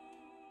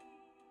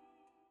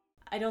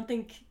 I don't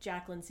think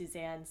Jaqueline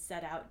Susann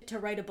set out to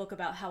write a book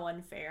about how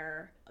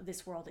unfair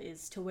this world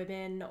is to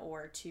women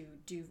or to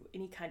do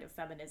any kind of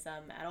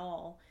feminism at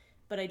all.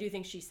 But I do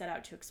think she set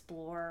out to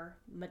explore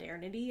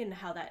modernity and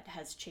how that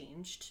has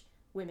changed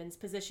women's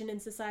position in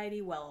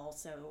society while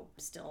also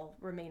still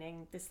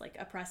remaining this like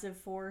oppressive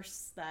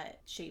force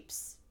that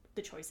shapes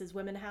the choices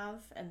women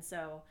have. And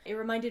so it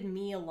reminded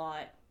me a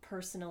lot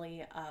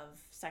personally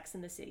of Sex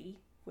and the City,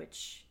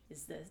 which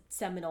is the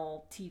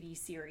seminal TV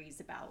series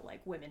about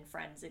like women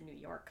friends in New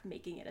York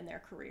making it in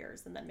their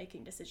careers and then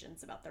making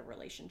decisions about their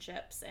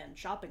relationships and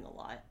shopping a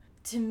lot.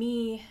 To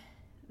me,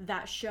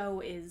 that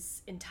show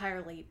is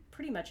entirely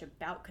pretty much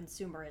about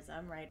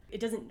consumerism, right? It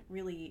doesn't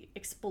really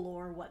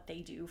explore what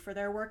they do for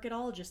their work at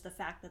all, just the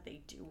fact that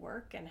they do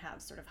work and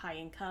have sort of high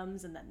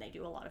incomes and then they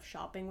do a lot of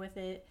shopping with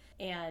it.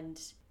 And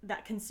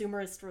that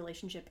consumerist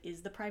relationship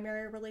is the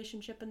primary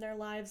relationship in their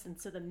lives. And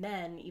so the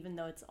men, even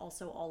though it's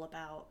also all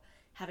about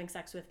having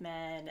sex with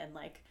men and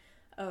like,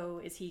 oh,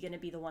 is he going to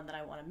be the one that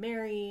I want to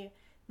marry?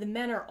 The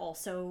men are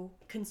also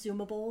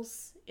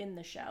consumables in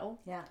the show.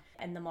 Yeah.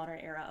 And the modern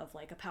era of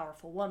like a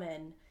powerful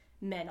woman,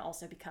 men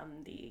also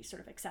become the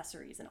sort of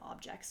accessories and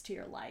objects to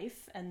your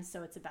life. And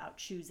so it's about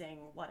choosing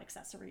what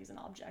accessories and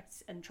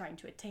objects and trying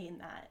to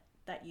attain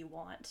that you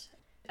want.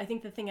 I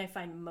think the thing I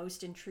find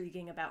most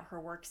intriguing about her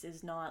works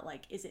is not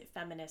like, is it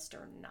feminist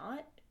or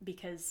not?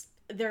 Because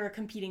there are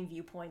competing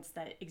viewpoints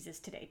that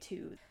exist today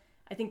too.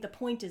 I think the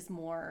point is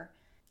more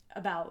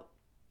about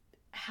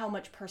how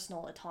much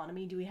personal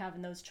autonomy do we have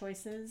in those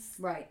choices?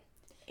 Right.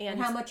 And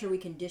how much are we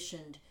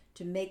conditioned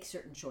to make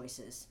certain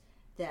choices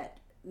that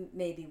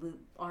maybe we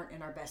aren't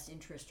in our best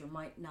interest or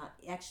might not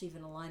actually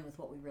even align with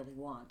what we really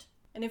want.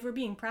 And if we're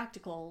being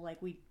practical,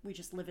 like we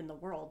just live in the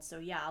world. So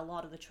yeah, a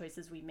lot of the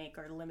choices we make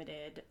are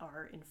limited,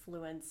 are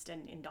influenced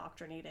and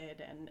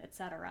indoctrinated and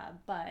etc.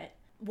 But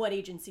what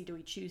agency do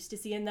we choose to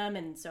see in them?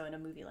 And so in a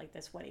movie like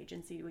this, what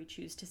agency do we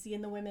choose to see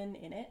in the women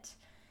in it?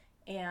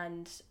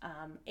 And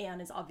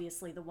Anne is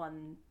obviously the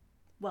one,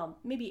 well,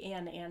 maybe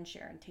Anne and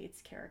Sharon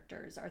Tate's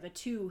characters are the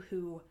two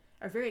who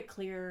are very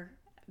clear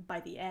by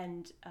the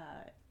end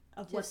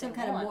of what some they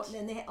kind want.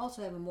 and they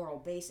also have a moral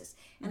basis.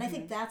 And I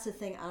think that's the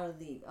thing out of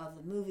the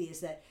movie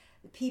is that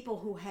people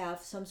who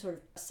have some sort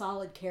of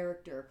solid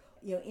character,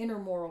 inner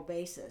moral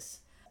basis,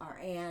 are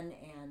Anne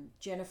and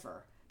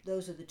Jennifer.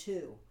 Those are the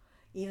two.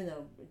 Even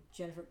though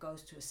Jennifer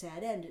goes to a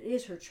sad end, it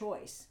is her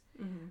choice.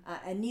 Mm-hmm.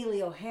 And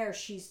Neely O'Hare,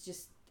 she's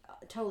just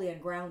totally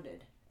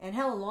ungrounded. And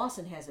Helen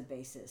Lawson has a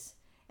basis.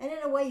 And in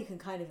a way you can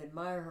kind of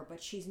admire her,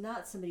 but she's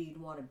not somebody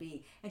you'd want to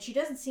be. And she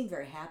doesn't seem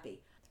very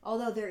happy.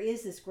 Although there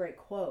is this great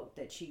quote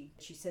that she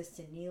says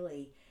to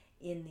Neely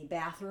in the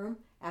bathroom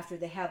after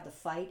they have the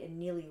fight, and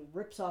Neely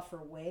rips off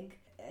her wig.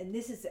 And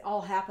this is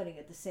all happening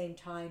at the same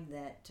time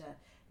that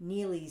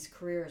Neely's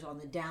career is on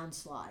the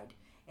downslide.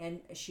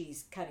 And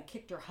she's kind of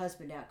kicked her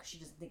husband out because she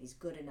doesn't think he's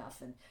good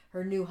enough. And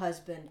her new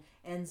husband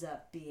ends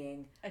up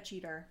being a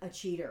cheater.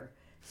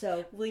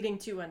 So leading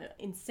to an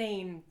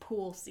insane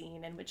pool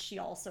scene in which she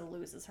also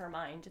loses her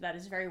mind. That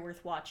is very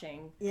worth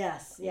watching.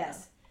 Yes.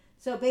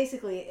 So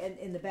basically,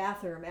 in the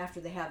bathroom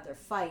after they have their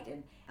fight,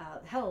 and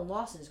Helen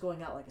Lawson is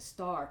going out like a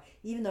star,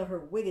 even though her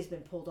wig has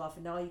been pulled off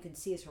and all you can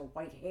see is her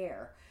white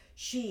hair.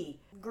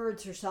 She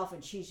girds herself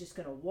and she's just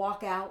going to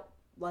walk out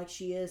like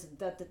she is. And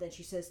then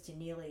she says to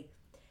Neely,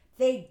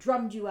 "They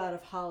drummed you out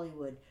of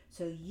Hollywood,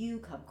 so you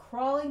come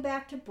crawling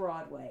back to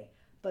Broadway.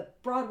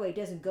 But Broadway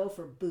doesn't go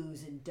for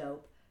booze and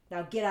dope.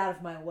 Now get out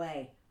of my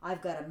way.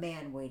 I've got a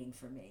man waiting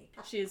for me."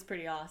 She is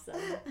pretty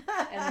awesome.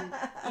 And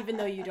even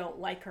though you don't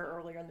like her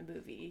earlier in the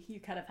movie, you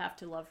kind of have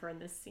to love her in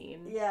this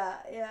scene.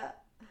 Yeah.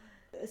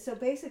 So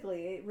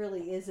basically, it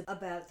really is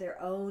about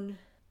their own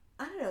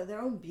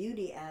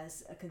beauty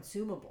as a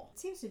consumable. It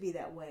seems to be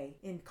that way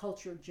in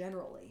culture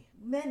generally.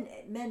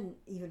 Men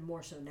even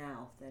more so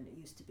now than it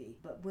used to be.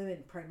 But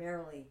women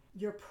primarily,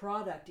 your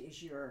product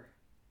is your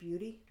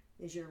beauty,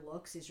 is your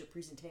looks, is your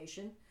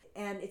presentation.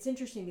 And it's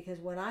interesting because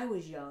when I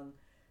was young,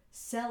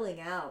 selling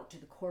out to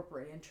the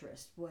corporate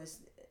interest was,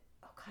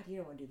 oh God, you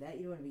don't want to do that.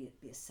 You don't want to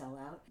be a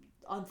sellout.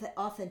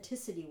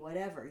 Authenticity,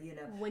 whatever,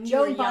 When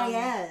Joan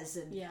Baez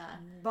and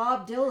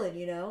Bob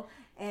Dylan,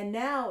 and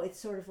now it's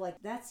sort of like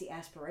that's the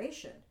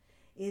aspiration,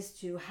 is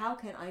to how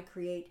can I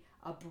create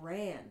a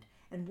brand,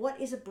 and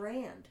what is a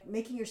brand?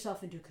 Making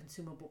yourself into a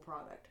consumable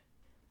product.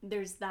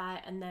 There's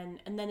that, and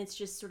then it's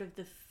just sort of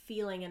the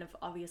feeling, and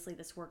obviously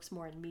this works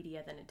more in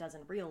media than it does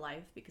in real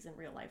life, because in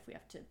real life we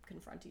have to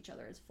confront each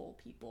other as full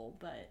people,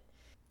 but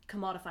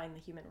commodifying the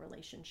human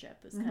relationship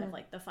is kind of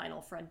like the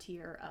final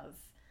frontier of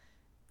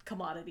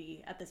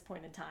commodity at this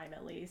point in time,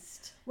 at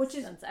least,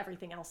 since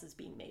everything else is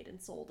being made and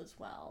sold as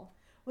well.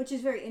 Which is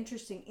very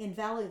interesting. In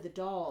Valley of the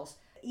Dolls,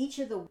 each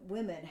of the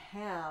women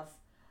have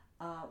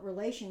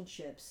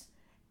relationships,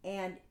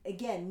 and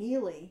again,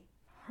 Neely,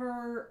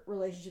 her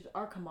relationships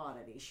are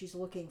commodity. She's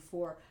looking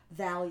for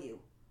value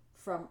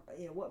from,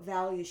 what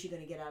value is she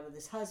going to get out of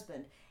this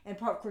husband? And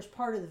of course,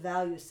 part of the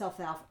value is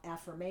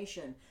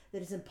self-affirmation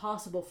that is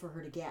impossible for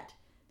her to get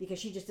because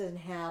she just doesn't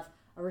have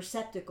a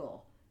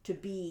receptacle to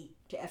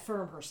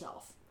affirm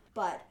herself.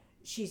 But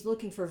she's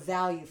looking for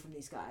value from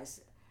these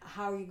guys.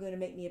 How are you going to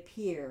make me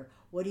appear?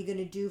 What are you going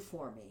to do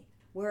for me?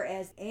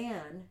 Whereas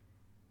Anne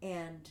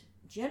and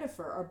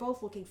Jennifer are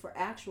both looking for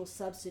actual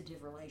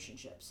substantive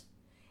relationships.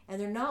 And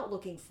they're not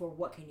looking for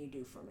what can you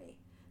do for me.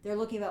 They're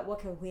looking about what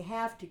can we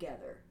have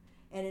together.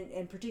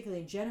 And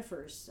particularly in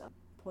Jennifer's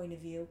point of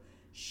view,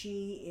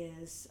 she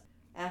is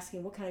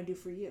asking, what can I do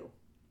for you?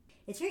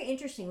 It's very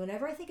interesting.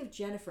 Whenever I think of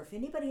Jennifer, if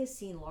anybody has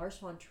seen Lars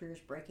von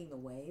Trier's Breaking the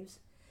Waves,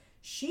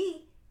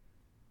 she,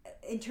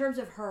 in terms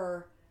of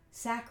her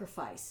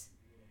sacrifice,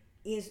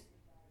 is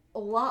a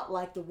lot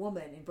like the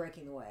woman in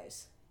Breaking the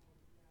Waves.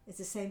 It's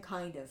the same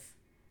kind of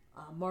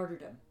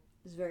martyrdom.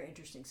 It's very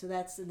interesting. So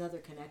that's another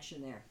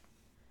connection there.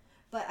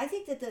 But I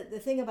think that the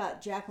thing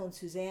about Jaqueline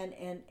Susann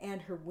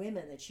and her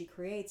women that she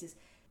creates is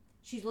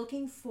she's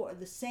looking for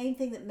the same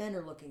thing that men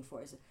are looking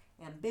for, is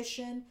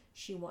ambition.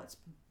 She wants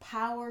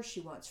power. She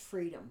wants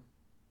freedom.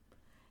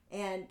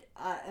 And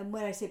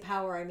when I say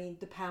power, I mean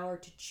the power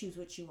to choose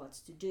what she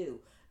wants to do,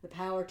 the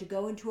power to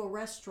go into a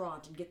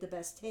restaurant and get the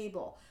best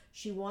table.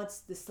 She wants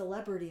the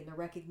celebrity and the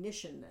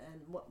recognition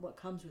and what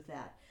comes with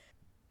that.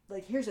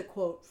 Like, here's a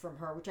quote from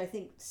her, which I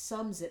think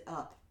sums it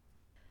up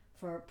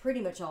for pretty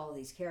much all of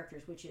these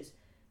characters, which is,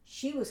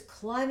 "She was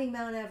climbing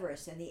Mount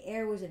Everest and the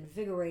air was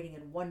invigorating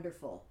and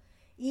wonderful.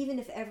 Even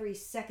if every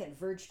second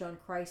verged on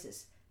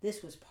crisis,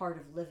 this was part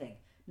of living,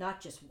 not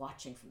just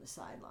watching from the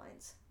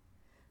sidelines."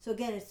 So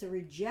again, it's the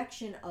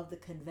rejection of the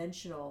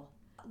conventional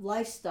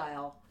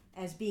lifestyle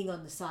as being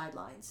on the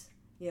sidelines.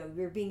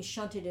 You're being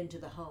shunted into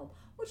the home,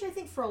 which I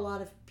think for a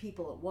lot of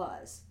people it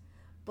was.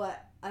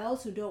 But I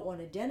also don't want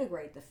to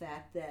denigrate the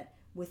fact that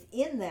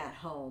within that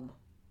home,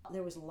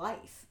 there was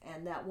life,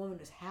 and that woman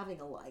was having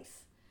a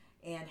life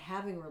and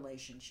having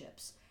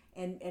relationships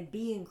and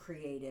being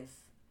creative.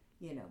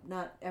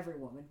 Not every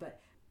woman, but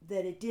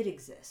that it did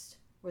exist,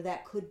 where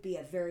that could be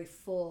a very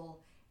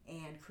full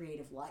and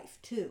creative life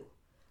too.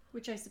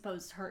 Which I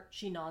suppose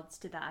she nods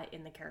to that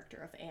in the character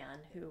of Anne,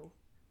 who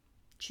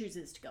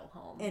chooses to go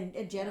home.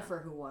 And Jennifer,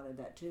 who wanted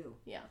that too.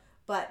 Yeah.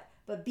 But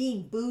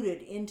being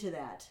booted into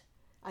that,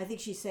 I think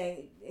she's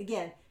saying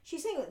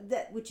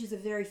that, which is a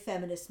very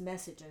feminist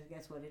message. I think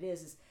that's what it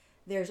is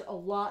there's a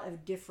lot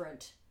of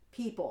different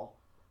people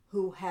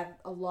who have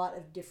a lot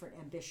of different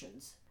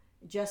ambitions,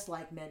 just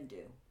like men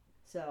do.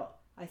 So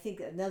I think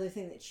another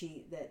thing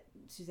that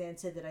Susann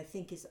said that I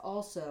think is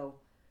also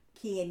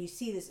key, and you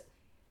see this,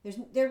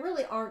 there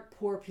really aren't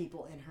poor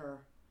people in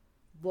her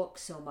book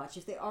so much.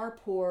 If they are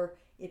poor,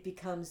 it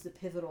becomes the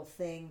pivotal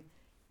thing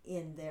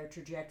in their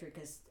trajectory,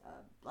 because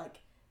like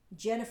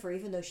Jennifer,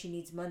 even though she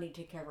needs money to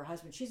take care of her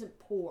husband, she isn't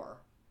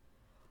poor,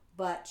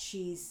 but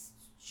she's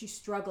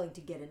struggling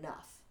to get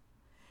enough.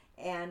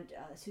 And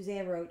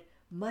Susann wrote,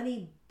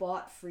 "Money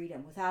bought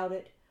freedom. Without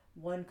it,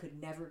 one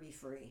could never be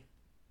free."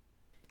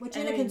 Which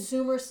in a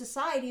consumer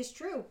society is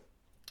true.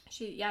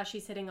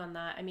 She's hitting on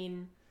that. I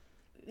mean,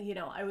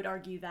 I would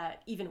argue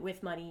that even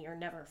with money, you're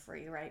never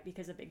free, right?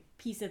 Because a big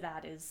piece of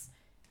that is,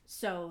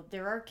 so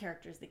there are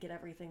characters that get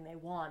everything they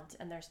want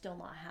and they're still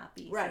not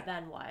happy. Right. So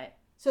then what?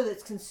 So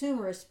that's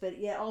consumerist, but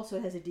yet also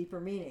has a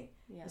deeper meaning.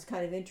 Yeah. It's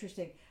kind of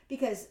interesting.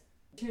 Because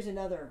here's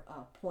another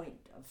point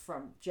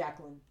from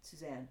Jaqueline,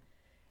 Susann.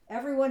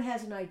 Everyone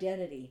has an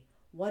identity,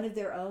 one of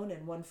their own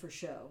and one for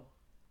show.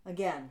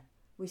 Again,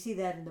 we see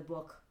that in the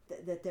book,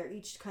 that they're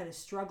each kind of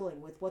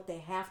struggling with what they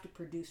have to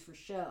produce for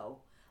show.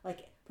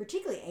 Like,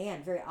 particularly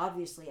Anne, very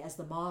obviously, as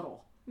the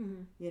model,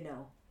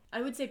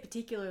 I would say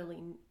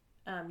particularly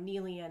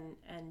Neely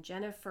and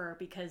Jennifer,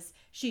 because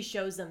she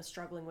shows them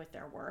struggling with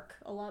their work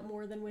a lot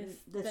more than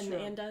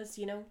Anne does,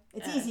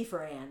 It's easy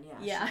for Anne,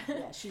 yeah.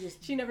 Yeah.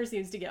 She never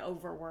seems to get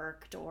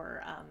overworked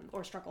or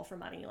struggle for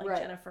money like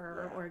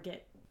Jennifer, or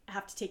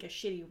have to take a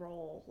shitty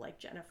role like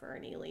Jennifer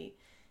and Neely.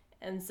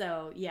 And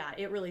so,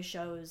 it really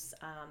shows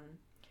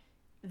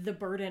the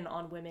burden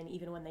on women,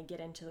 even when they get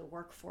into the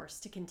workforce,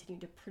 to continue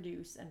to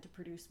produce and to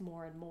produce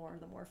more and more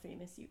the more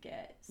famous you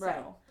get.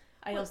 So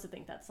I also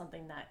think that's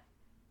something that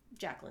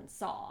Jaqueline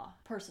saw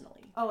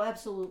personally. Oh,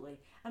 absolutely.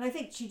 And I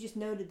think she just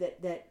noted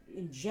that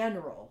in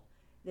general,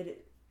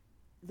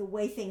 the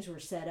way things were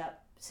set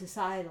up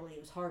societally,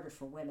 it was harder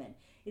for women.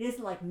 It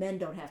isn't like men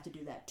don't have to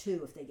do that too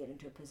if they get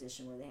into a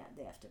position where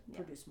they have to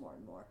produce more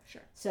and more.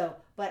 Sure. So,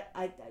 but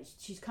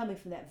she's coming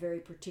from that very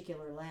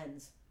particular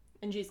lens.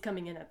 And she's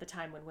coming in at the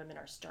time when women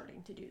are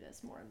starting to do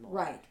this more and more.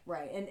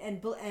 Right. And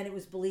it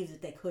was believed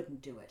that they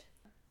couldn't do it.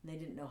 And they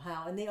didn't know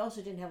how. And they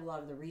also didn't have a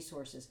lot of the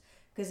resources.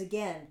 Because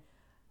again,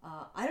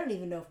 I don't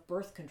even know if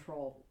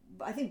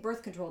I think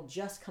birth control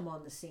just come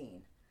on the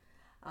scene.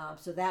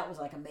 So that was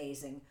like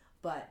amazing.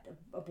 But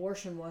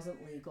abortion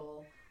wasn't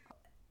legal.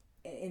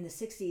 In the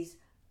 60s,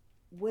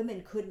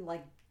 women couldn't,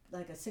 like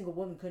a single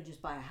woman couldn't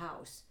just buy a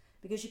house,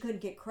 because she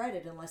couldn't get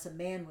credit unless a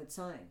man would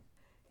sign.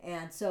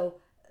 And so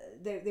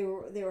they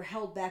were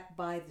held back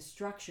by the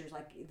structures,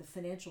 like the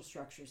financial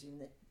structures,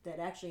 even that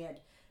actually had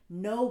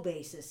no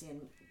basis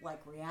in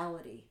like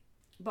reality,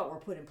 but were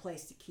put in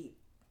place to keep,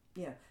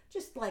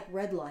 just like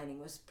redlining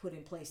was put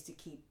in place to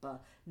keep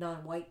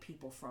non-white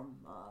people from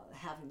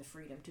having the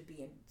freedom to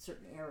be in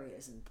certain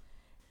areas. And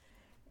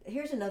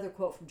here's another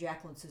quote from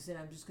Jaqueline Susann.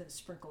 I'm just going to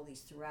sprinkle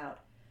these throughout.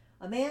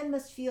 "A man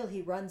must feel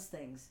he runs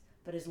things,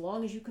 but as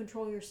long as you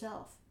control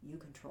yourself, you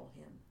control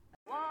him."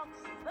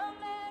 Walks the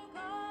man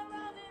called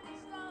Robin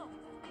Slow.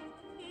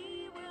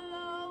 He will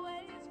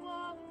always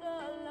walk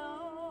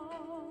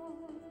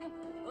alone.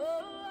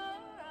 Oh,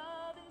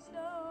 Robin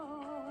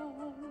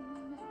Stone,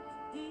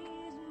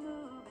 he's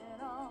moving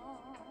on.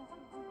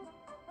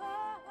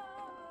 Oh,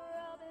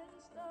 Robin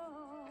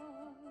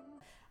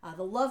Stone.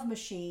 The Love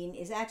Machine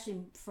is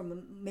actually from a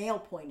male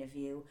point of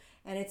view,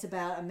 and it's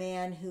about a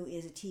man who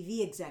is a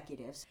TV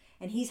executive,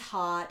 and he's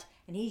hot,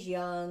 and he's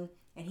young,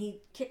 and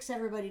he kicks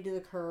everybody to the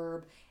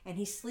curb, and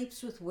he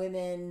sleeps with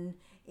women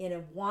in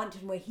a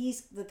wanton way.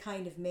 He's the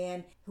kind of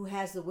man who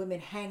has the women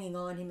hanging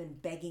on him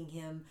and begging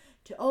him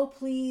to, "Oh,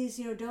 please,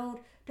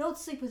 don't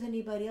sleep with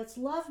anybody else.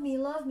 Love me,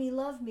 love me,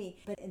 love me."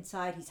 But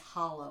inside he's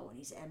hollow and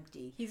he's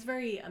empty. He's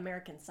very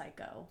American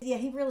Psycho. Yeah,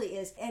 he really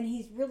is. And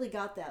he's really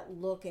got that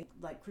look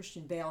like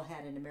Christian Bale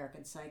had in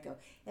American Psycho.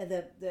 And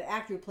the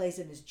actor who plays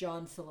him is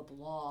John Philip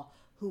Law,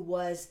 who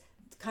was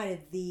kind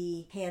of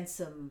the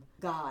handsome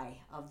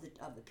guy of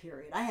the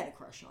period. I had a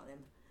crush on him.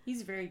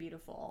 He's very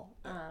beautiful.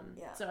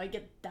 So I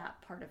get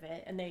that part of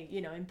it. And they,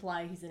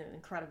 imply he's an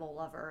incredible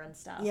lover and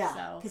stuff.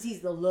 Yeah, because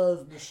he's the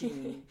love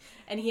machine.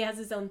 And he has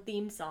his own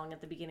theme song at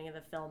the beginning of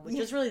the film, which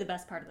is really the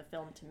best part of the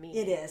film to me.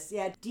 It is,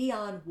 yeah.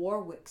 Dionne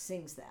Warwick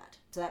sings that.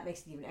 So that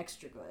makes it even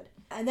extra good.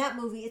 And that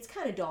movie, it's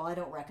kind of dull. I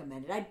don't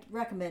recommend it. I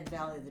recommend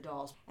Valley of the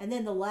Dolls. And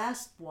then the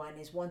last one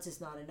is Once Is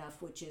Not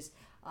Enough, which is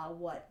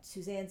what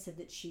Susann said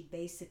that she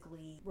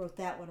basically wrote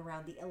that one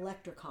around the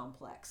Electra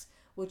complex,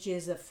 which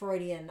is a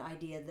Freudian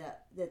idea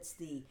that's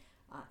the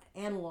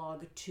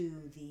analog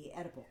to the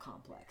Oedipal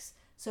complex.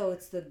 So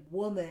it's the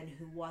woman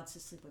who wants to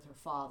sleep with her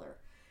father.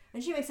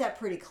 And she makes that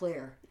pretty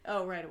clear.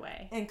 Oh, right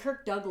away. And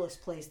Kirk Douglas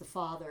plays the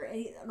father,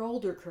 and an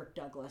older Kirk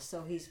Douglas,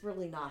 so he's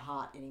really not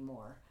hot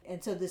anymore.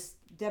 And so this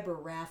Deborah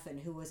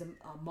Raffin, who was a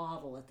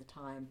model at the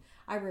time,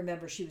 I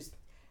remember she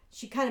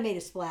kind of made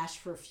a splash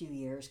for a few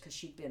years because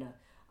she'd been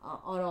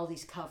on all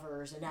these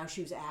covers, and now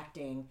she was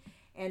acting.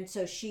 And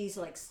so she's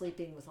like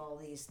sleeping with all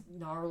these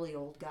gnarly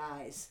old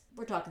guys.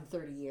 We're talking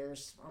 30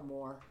 years or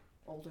more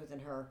older than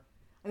her.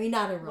 I mean,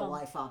 not in real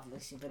life,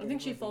 obviously. But I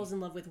think she falls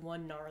in love with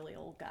one gnarly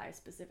old guy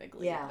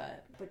specifically. Yeah,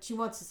 but she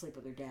wants to sleep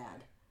with her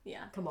dad.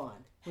 Yeah. Come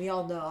on. We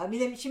all know. I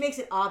mean, she makes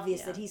it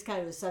obvious that he's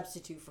kind of a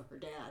substitute for her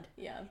dad.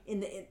 Yeah.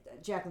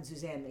 Jaqueline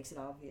Susann makes it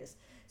obvious.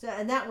 So,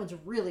 and that one's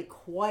really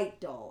quite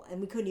dull, and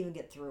we couldn't even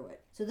get through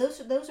it. So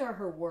those are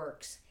her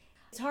works.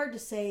 It's hard to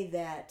say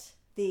that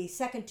the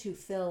second two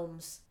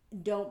films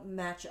don't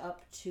match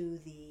up to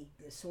the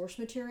source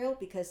material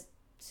because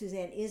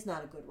Susann is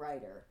not a good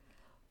writer.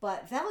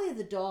 But Valley of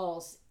the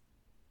Dolls,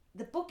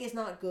 the book is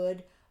not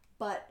good,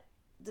 but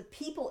the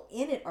people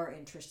in it are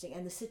interesting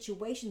and the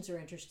situations are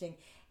interesting.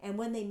 And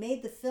when they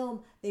made the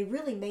film, they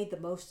really made the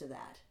most of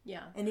that.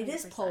 Yeah. And it 100%.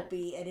 Is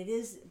pulpy,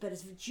 and but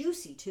it's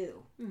juicy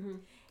too. Mm-hmm.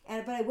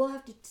 But I will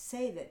have to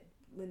say that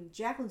when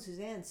Jaqueline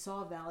Susann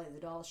saw Valley of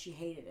the Dolls, she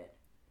hated it.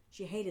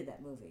 She hated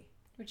that movie.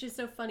 Which is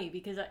so funny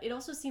because it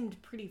also seemed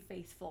pretty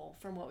faithful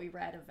from what we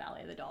read of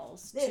Valley of the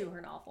Dolls to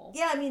her novel.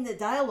 Yeah, I mean the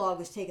dialogue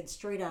was taken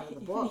straight out of the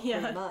book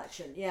pretty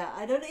much, and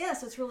I don't know. Yeah,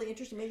 so it's really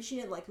interesting. Maybe she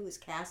didn't like who was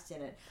cast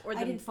in it, or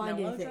I didn't find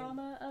anything.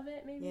 Melodrama of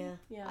it, maybe.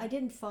 Yeah, I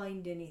didn't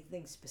find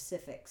anything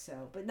specific.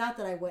 So, but not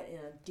that I went in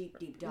a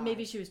deep dive.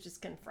 Maybe she was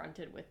just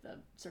confronted with the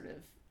sort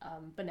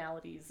of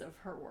banalities of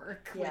her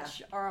work,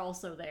 which are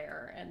also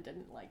there, and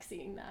didn't like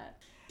seeing that.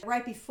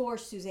 Right before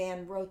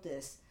Susann wrote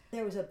this,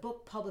 there was a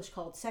book published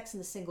called Sex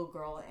and the Single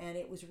Girl, and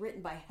it was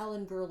written by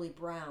Helen Gurley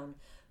Brown,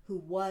 who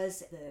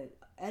was the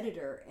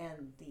editor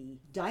and the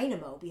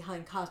dynamo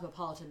behind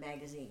Cosmopolitan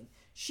magazine.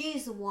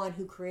 She's the one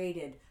who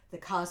created the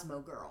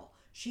Cosmo Girl.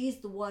 She's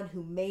the one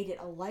who made it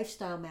a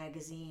lifestyle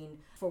magazine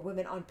for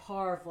women on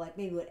par of like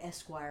maybe what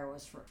Esquire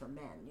was for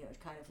men.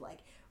 Kind of like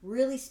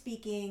really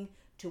speaking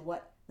to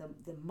what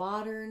the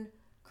modern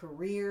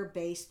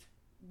career-based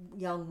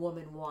young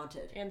woman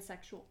wanted. And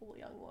sexual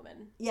young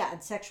woman. Yeah,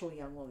 and sexual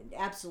young woman,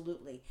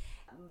 absolutely.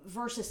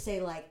 Versus,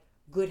 say, like,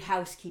 Good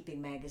Housekeeping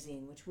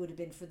magazine, which would have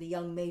been for the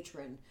young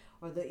matron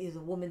or the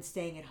woman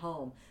staying at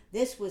home.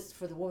 This was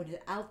for the woman who's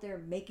out there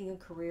making a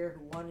career,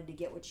 who wanted to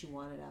get what she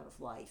wanted out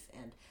of life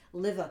and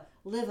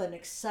live an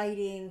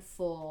exciting,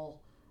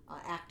 full,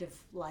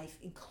 active life,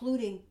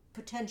 including,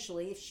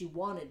 potentially, if she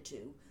wanted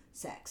to,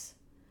 sex.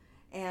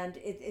 And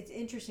it's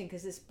interesting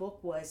because this book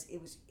was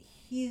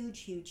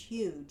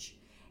huge.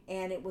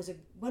 And it was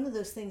one of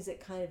those things that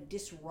kind of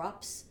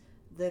disrupts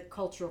the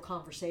cultural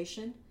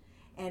conversation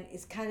and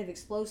is kind of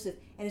explosive.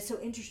 And it's so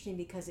interesting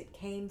because it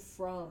came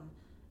from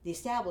the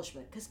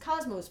establishment. Because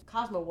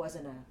Cosmo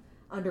wasn't an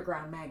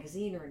underground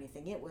magazine or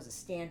anything. It was a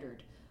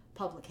standard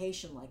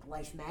publication like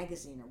Life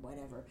magazine or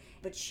whatever.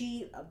 But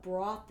she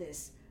brought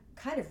this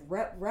kind of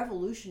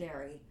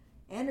revolutionary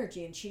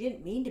energy. And she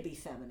didn't mean to be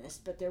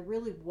feminist, but there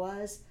really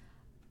was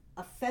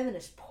a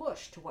feminist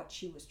push to what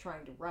she was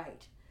trying to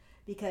write.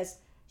 Because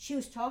she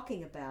was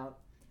talking about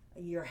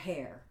your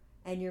hair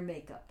and your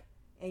makeup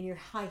and your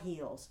high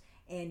heels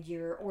and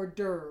your hors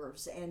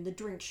d'oeuvres and the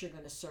drinks you're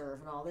going to serve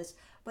and all this,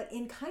 but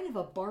in kind of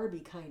a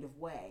Barbie kind of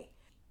way.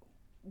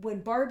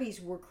 When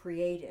Barbies were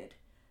created,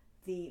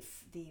 the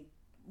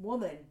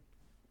woman,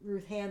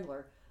 Ruth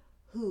Handler,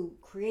 who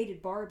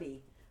created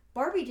Barbie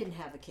didn't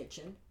have a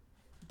kitchen.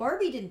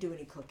 Barbie didn't do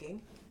any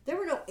cooking. There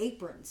were no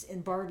aprons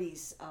in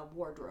Barbie's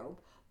wardrobe.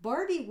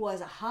 Barbie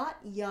was a hot,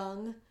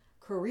 young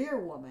career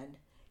woman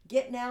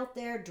getting out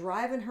there,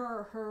 driving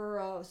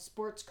her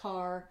sports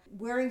car,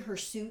 wearing her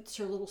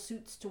little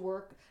suits to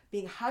work,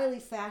 being highly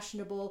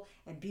fashionable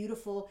and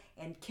beautiful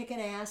and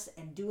kicking ass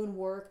and doing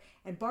work.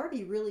 And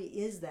Barbie really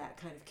is that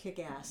kind of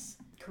kick-ass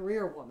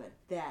career woman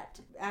that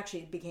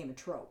actually became a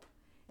trope.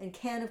 And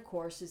Ken, of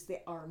course, is the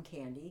arm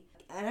candy.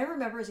 And I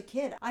remember as a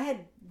kid, I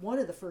had one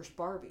of the first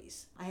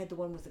Barbies. I had the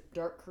one with the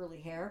dark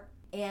curly hair,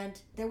 and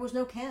there was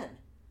no Ken.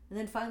 And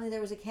then finally there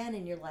was a Ken,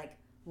 and you're like,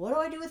 what do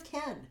I do with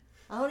Ken?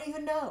 I don't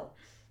even know.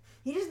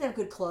 He doesn't have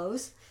good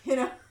clothes,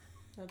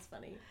 That's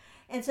funny.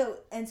 And so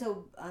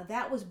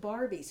that was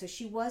Barbie. So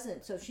she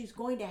wasn't. So if she's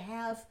going to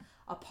have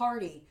a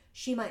party,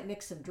 she might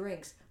mix some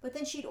drinks, but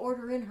then she'd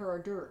order in her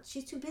hors d'oeuvres.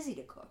 She's too busy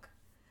to cook.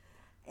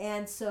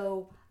 And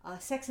so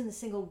Sex and the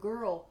Single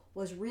Girl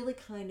was really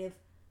kind of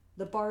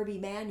the Barbie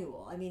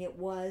manual. I mean, it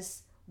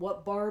was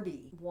what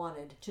Barbie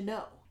wanted to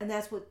know. And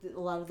that's what a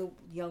lot of the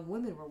young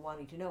women were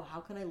wanting to know. How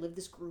can I live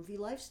this groovy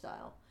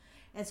lifestyle?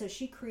 And so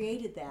she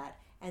created that.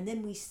 And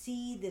then we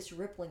see this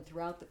rippling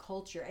throughout the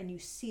culture, and you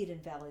see it in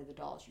Valley of the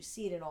Dolls. You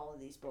see it in all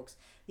of these books.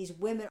 These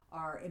women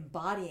are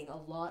embodying a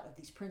lot of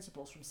these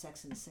principles from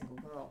Sex and the Single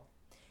Girl.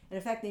 And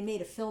in fact, they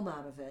made a film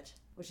out of it,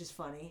 which is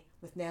funny,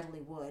 with Natalie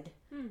Wood,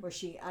 where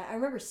I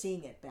remember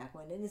seeing it back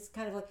when, and it's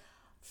kind of like,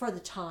 for the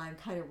time,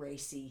 kind of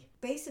racy.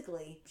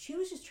 Basically, she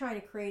was just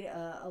trying to create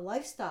a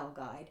lifestyle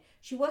guide.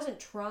 She wasn't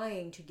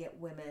trying to get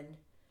women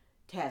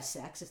to have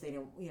sex if they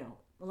don't,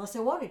 unless they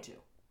wanted to.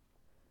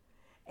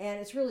 And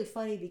it's really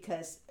funny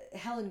because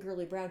Helen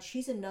Gurley Brown,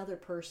 she's another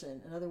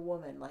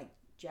woman like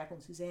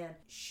Jaqueline Susann.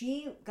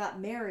 She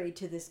got married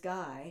to this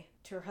guy,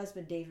 to her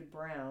husband David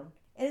Brown,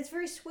 and it's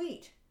very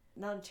sweet.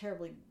 Not a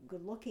terribly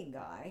good-looking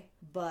guy,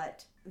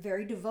 but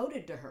very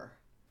devoted to her.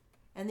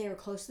 And they were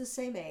close to the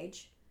same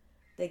age.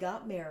 They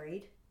got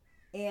married,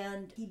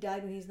 And he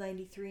died when he was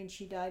 93 and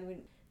she died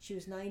when she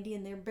was 90,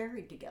 and they're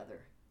buried together.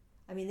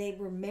 I mean, they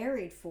were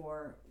married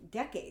for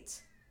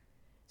decades.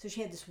 So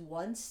she had this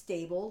one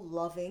stable,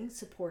 loving,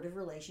 supportive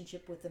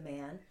relationship with the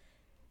man.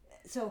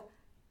 So,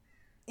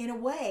 in a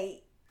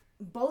way,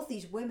 both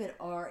these women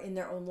are, in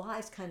their own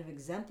lives, kind of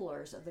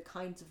exemplars of the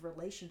kinds of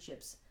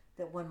relationships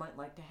that one might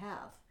like to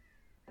have.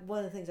 One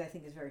of the things I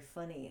think is very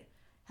funny,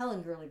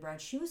 Helen Gurley Brown,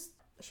 she was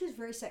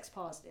very sex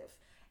positive.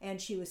 And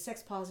she was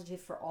sex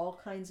positive for all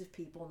kinds of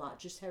people, not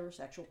just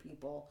heterosexual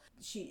people.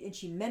 She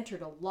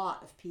mentored a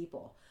lot of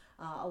people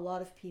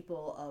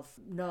of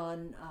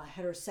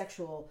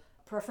non-heterosexual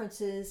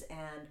preferences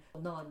and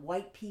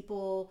non-white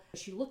people.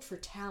 She looked for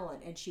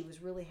talent, and she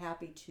was really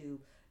happy to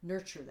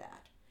nurture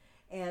that.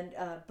 And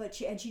but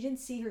she didn't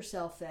see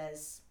herself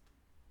as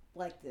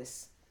like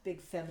this big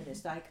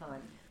feminist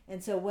icon.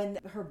 And so when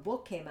her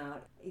book came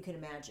out, you can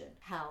imagine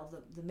how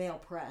the male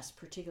press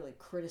particularly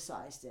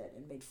criticized it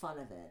and made fun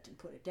of it and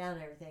put it down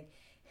and everything.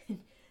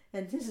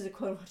 And this is a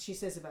quote of what she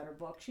says about her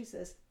book. She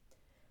says,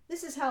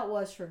 "This is how it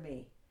was for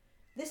me.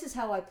 This is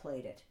how I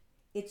played it.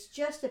 It's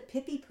just a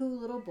pippy-poo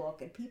little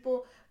book, and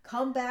people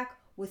come back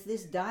with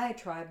this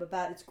diatribe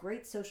about its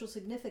great social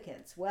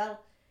significance.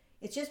 Well,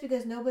 it's just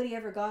because nobody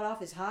ever got off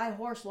his high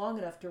horse long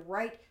enough to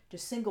write to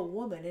single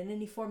woman in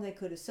any form they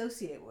could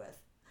associate with."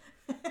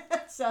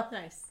 So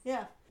nice.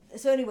 Yeah.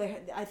 So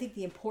anyway, I think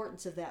the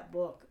importance of that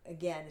book,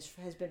 again,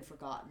 has been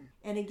forgotten.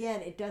 And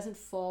again, it doesn't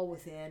fall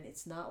within,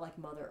 it's not like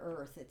Mother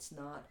Earth. It's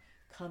not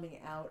coming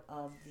out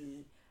of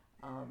the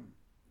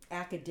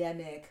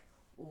academic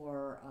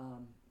or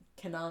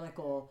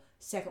canonical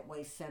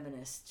second-wave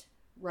feminist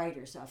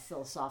writers,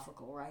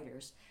 philosophical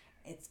writers.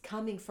 It's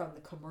coming from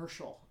the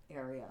commercial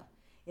area.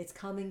 It's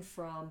coming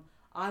from,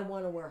 I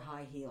want to wear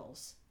high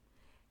heels.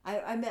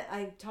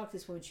 I talked to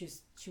this woman,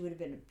 she would have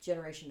been a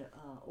generation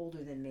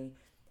older than me,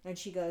 and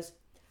she goes,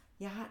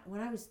 yeah,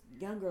 when I was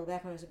younger,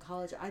 back when I was in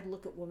college, I'd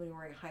look at women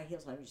wearing high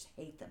heels and I would just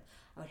hate them.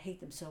 I would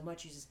hate them so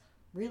much. She says,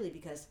 really,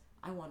 because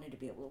I wanted to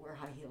be able to wear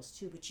high heels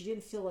too, but she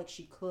didn't feel like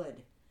she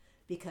could,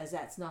 because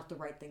that's not the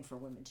right thing for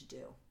women to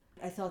do.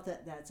 I thought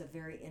that's a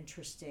very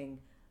interesting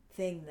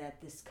thing, that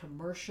this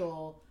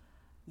commercial,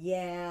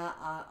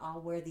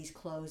 I'll wear these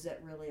clothes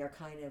that really are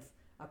kind of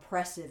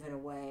oppressive in a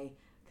way,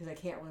 because I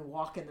can't really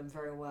walk in them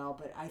very well,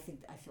 but I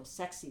think I feel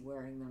sexy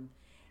wearing them,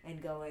 and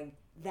going,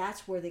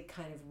 that's where they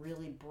kind of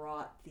really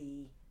brought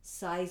the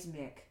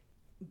seismic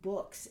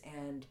books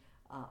and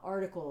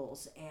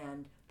articles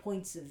and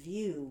points of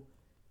view,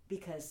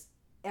 because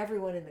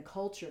everyone in the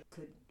culture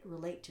could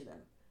relate to them.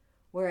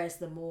 Whereas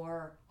the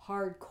more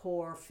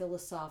hardcore,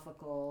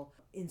 philosophical,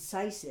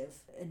 incisive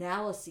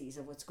analyses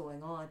of what's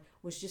going on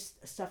was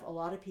just stuff a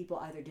lot of people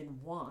either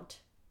didn't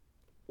want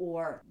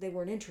or they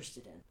weren't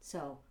interested in.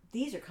 So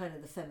these are kind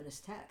of the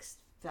feminist texts,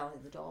 Valley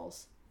of the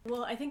Dolls.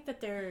 Well, I think that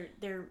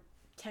they're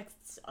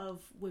texts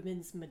of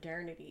women's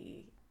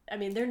modernity. I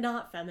mean, they're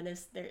not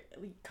feminist. They're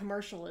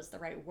commercial is the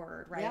right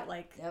word, right? Yep.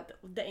 Like Yep.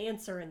 The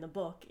answer in the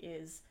book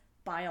is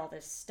buy all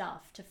this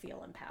stuff to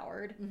feel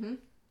empowered,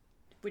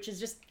 which is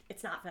just,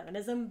 it's not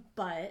feminism,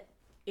 but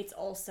it's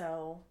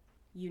also,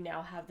 you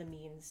now have the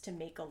means to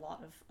make a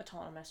lot of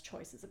autonomous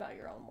choices about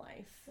your own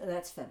life. And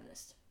that's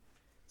feminist.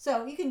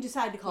 So you can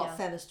decide to call it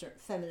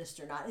feminist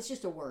or not. It's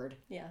just a word.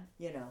 Yeah.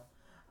 You know.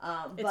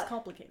 It's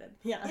complicated.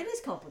 Yeah. It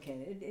is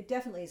complicated. It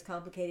definitely is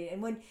complicated.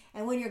 And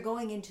when you're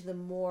going into the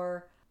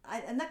more,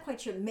 I'm not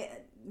quite sure,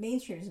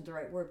 mainstream isn't the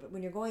right word, but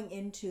when you're going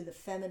into the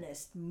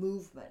feminist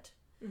movement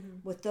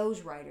with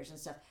those writers and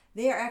stuff,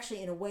 they are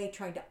actually in a way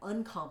trying to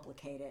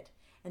uncomplicate it.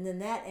 And then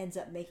that ends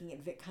up making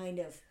it kind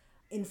of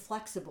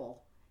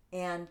inflexible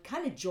and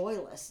kind of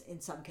joyless in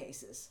some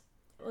cases.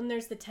 And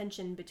there's the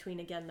tension between,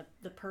 again,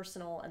 the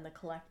personal and the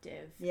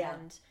collective. Yeah.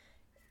 And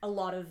a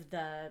lot of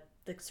the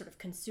sort of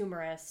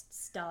consumerist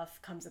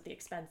stuff comes at the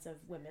expense of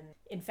women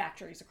in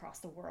factories across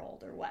the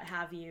world or what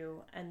have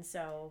you. And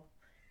so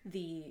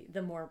the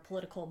more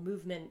political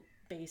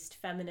movement-based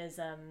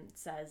feminism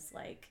says,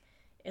 like,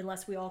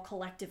 unless we all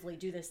collectively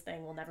do this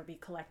thing, we'll never be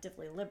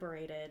collectively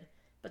liberated.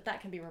 But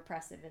that can be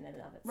repressive in and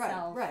of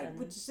itself. Right. And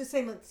Which is the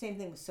same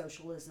thing with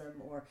socialism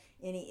or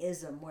any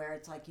ism, where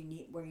it's like you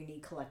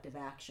need collective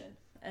action.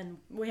 And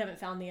we haven't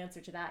found the answer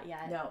to that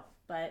yet. No.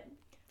 But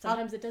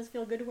sometimes it does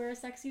feel good to wear a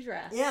sexy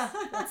dress. Yeah.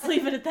 Let's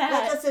leave it at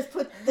that. Let's just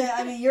put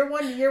you're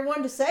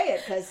one to say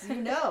it, because you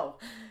know.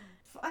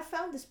 I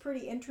found this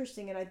pretty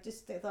interesting, and I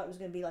thought it was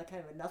going to be like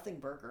kind of a nothing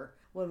burger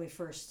when we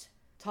first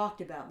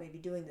talked about maybe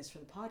doing this for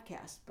the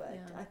podcast. But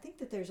I think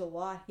that there's a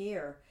lot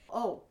here.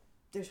 Oh,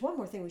 there's one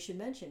more thing we should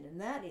mention, and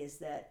that is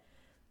that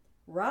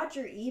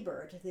Roger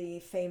Ebert, the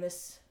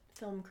famous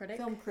film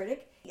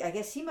critic, I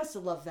guess he must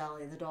have loved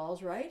Valley of the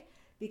Dolls, right?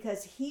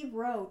 Because he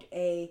wrote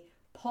a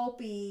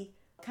pulpy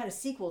kind of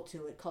sequel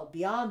to it called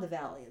Beyond the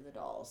Valley of the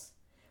Dolls,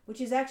 which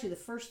is actually the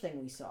first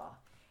thing we saw.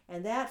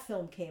 And that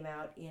film came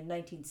out in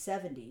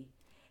 1970,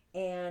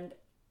 and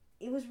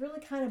it was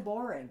really kind of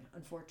boring,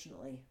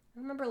 unfortunately. I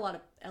remember a lot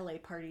of LA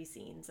party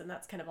scenes, and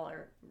that's kind of all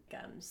our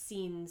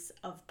scenes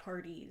of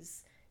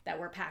parties that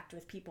were packed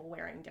with people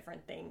wearing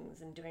different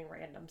things and doing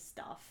random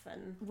stuff.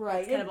 And right.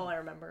 That's kind of all I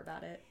remember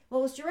about it. Well,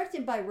 it was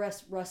directed by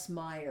Russ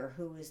Meyer,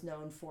 who is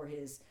known for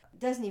his,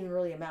 doesn't even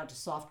really amount to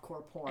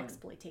softcore porn.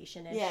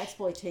 Exploitation-ish. Yeah,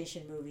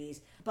 exploitation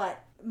movies.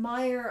 But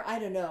Meyer, I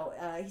don't know,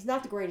 he's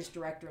not the greatest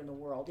director in the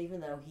world,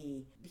 even though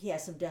he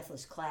has some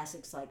deathless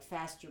classics like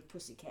Faster,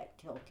 Pussycat,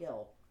 Kill,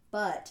 Kill.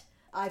 But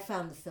I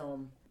found the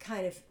film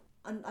kind of,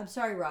 I'm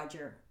sorry,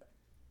 Roger,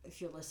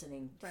 if you're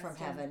listening from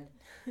heaven,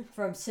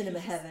 from cinema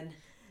heaven,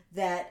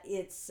 that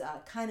it's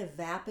kind of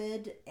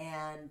vapid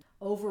and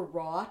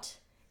overwrought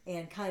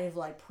and kind of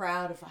like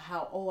proud of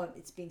how,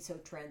 it's being so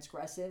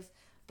transgressive,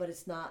 but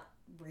it's not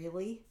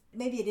really.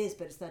 Maybe it is,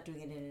 but it's not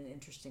doing it in an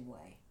interesting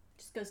way.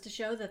 Just goes to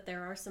show that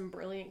there are some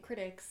brilliant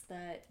critics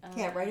that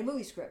can't write a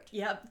movie script.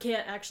 Yep,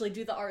 can't actually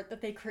do the art that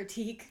they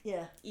critique.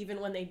 Yeah. Even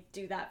when they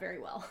do that very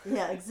well.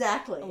 Yeah,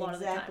 exactly. A lot of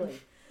the time.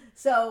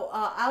 So,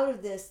 out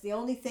of this, the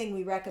only thing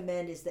we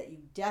recommend is that you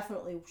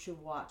definitely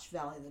should watch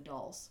Valley of the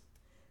Dolls.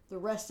 The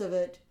rest of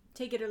it...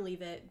 Take it or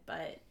leave it,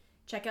 but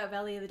check out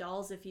Valley of the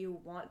Dolls if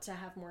you want to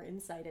have more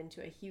insight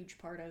into a huge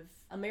part of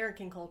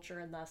American culture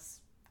and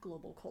thus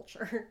global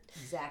culture.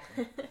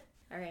 Exactly.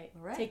 All right.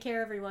 Take care,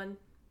 everyone.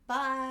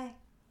 Bye.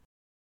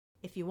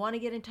 If you want to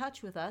get in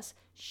touch with us,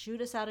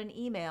 shoot us out an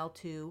email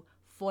to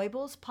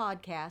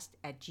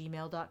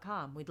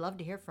foiblespodcast@gmail.com. We'd love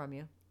to hear from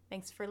you.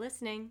 Thanks for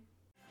listening.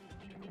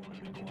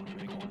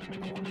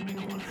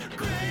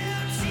 Great.